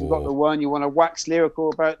just if you've got the one you want to wax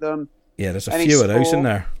lyrical about them. Yeah, there's a few of those in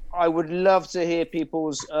there. I would love to hear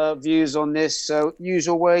people's views on this. So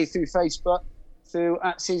usual way through Facebook. Through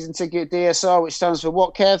 @Season Ticket DSR, which stands for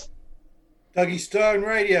what, Kev? Dougie Stone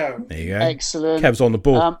Radio. There you go. Excellent. Kev's on the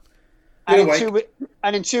ball.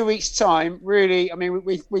 And in 2 weeks' time, really, I mean,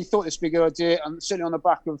 we thought this would be a good idea, and certainly on the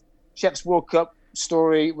back of Shep's World Cup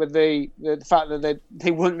story with the fact that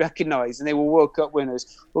they weren't recognised and they were World Cup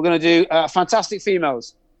winners. We're going to do fantastic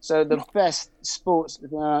females. So the best sports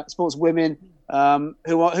women.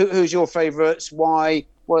 Who's your favourites? Why?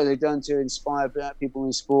 What have they done to inspire people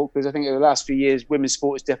in sport? Because I think in the last few years, women's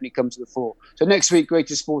sport has definitely come to the fore. So next week,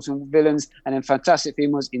 greatest sports and villains, and then fantastic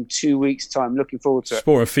females in 2 weeks' time. Looking forward to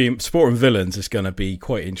it. Sport and villains is going to be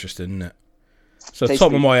quite interesting, isn't it? So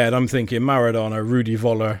top of my head, I'm thinking Maradona, Rudi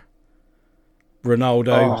Voller,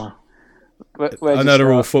 Ronaldo. I know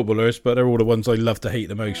they're all footballers, but they're all the ones I love to hate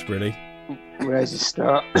the most, really. Where's the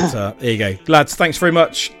start? But, there you go. Lads, thanks very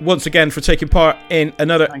much once again for taking part in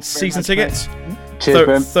another season ticket.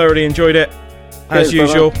 Thoroughly enjoyed it. As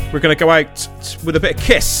usual, we're going to go out with a bit of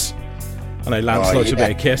Kiss. I know Lance likes a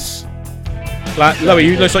bit of Kiss. Lowey,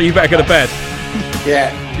 you look like you better go to bed.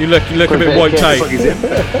 Yeah. You look a bit wiped out.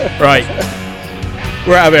 Right.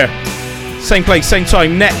 We're out of here. Same place, same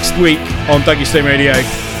time next week on Dougie Stone Radio.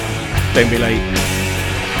 Don't be late.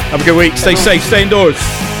 Have a good week. Stay safe. Stay indoors.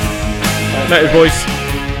 Later, boys.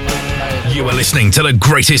 You are listening to the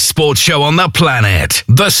greatest sports show on the planet,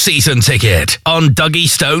 The Season Ticket, on Dougie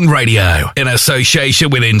Stone Radio, in association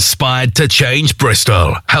with Inspired to Change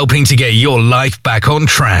Bristol, helping to get your life back on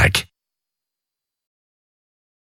track.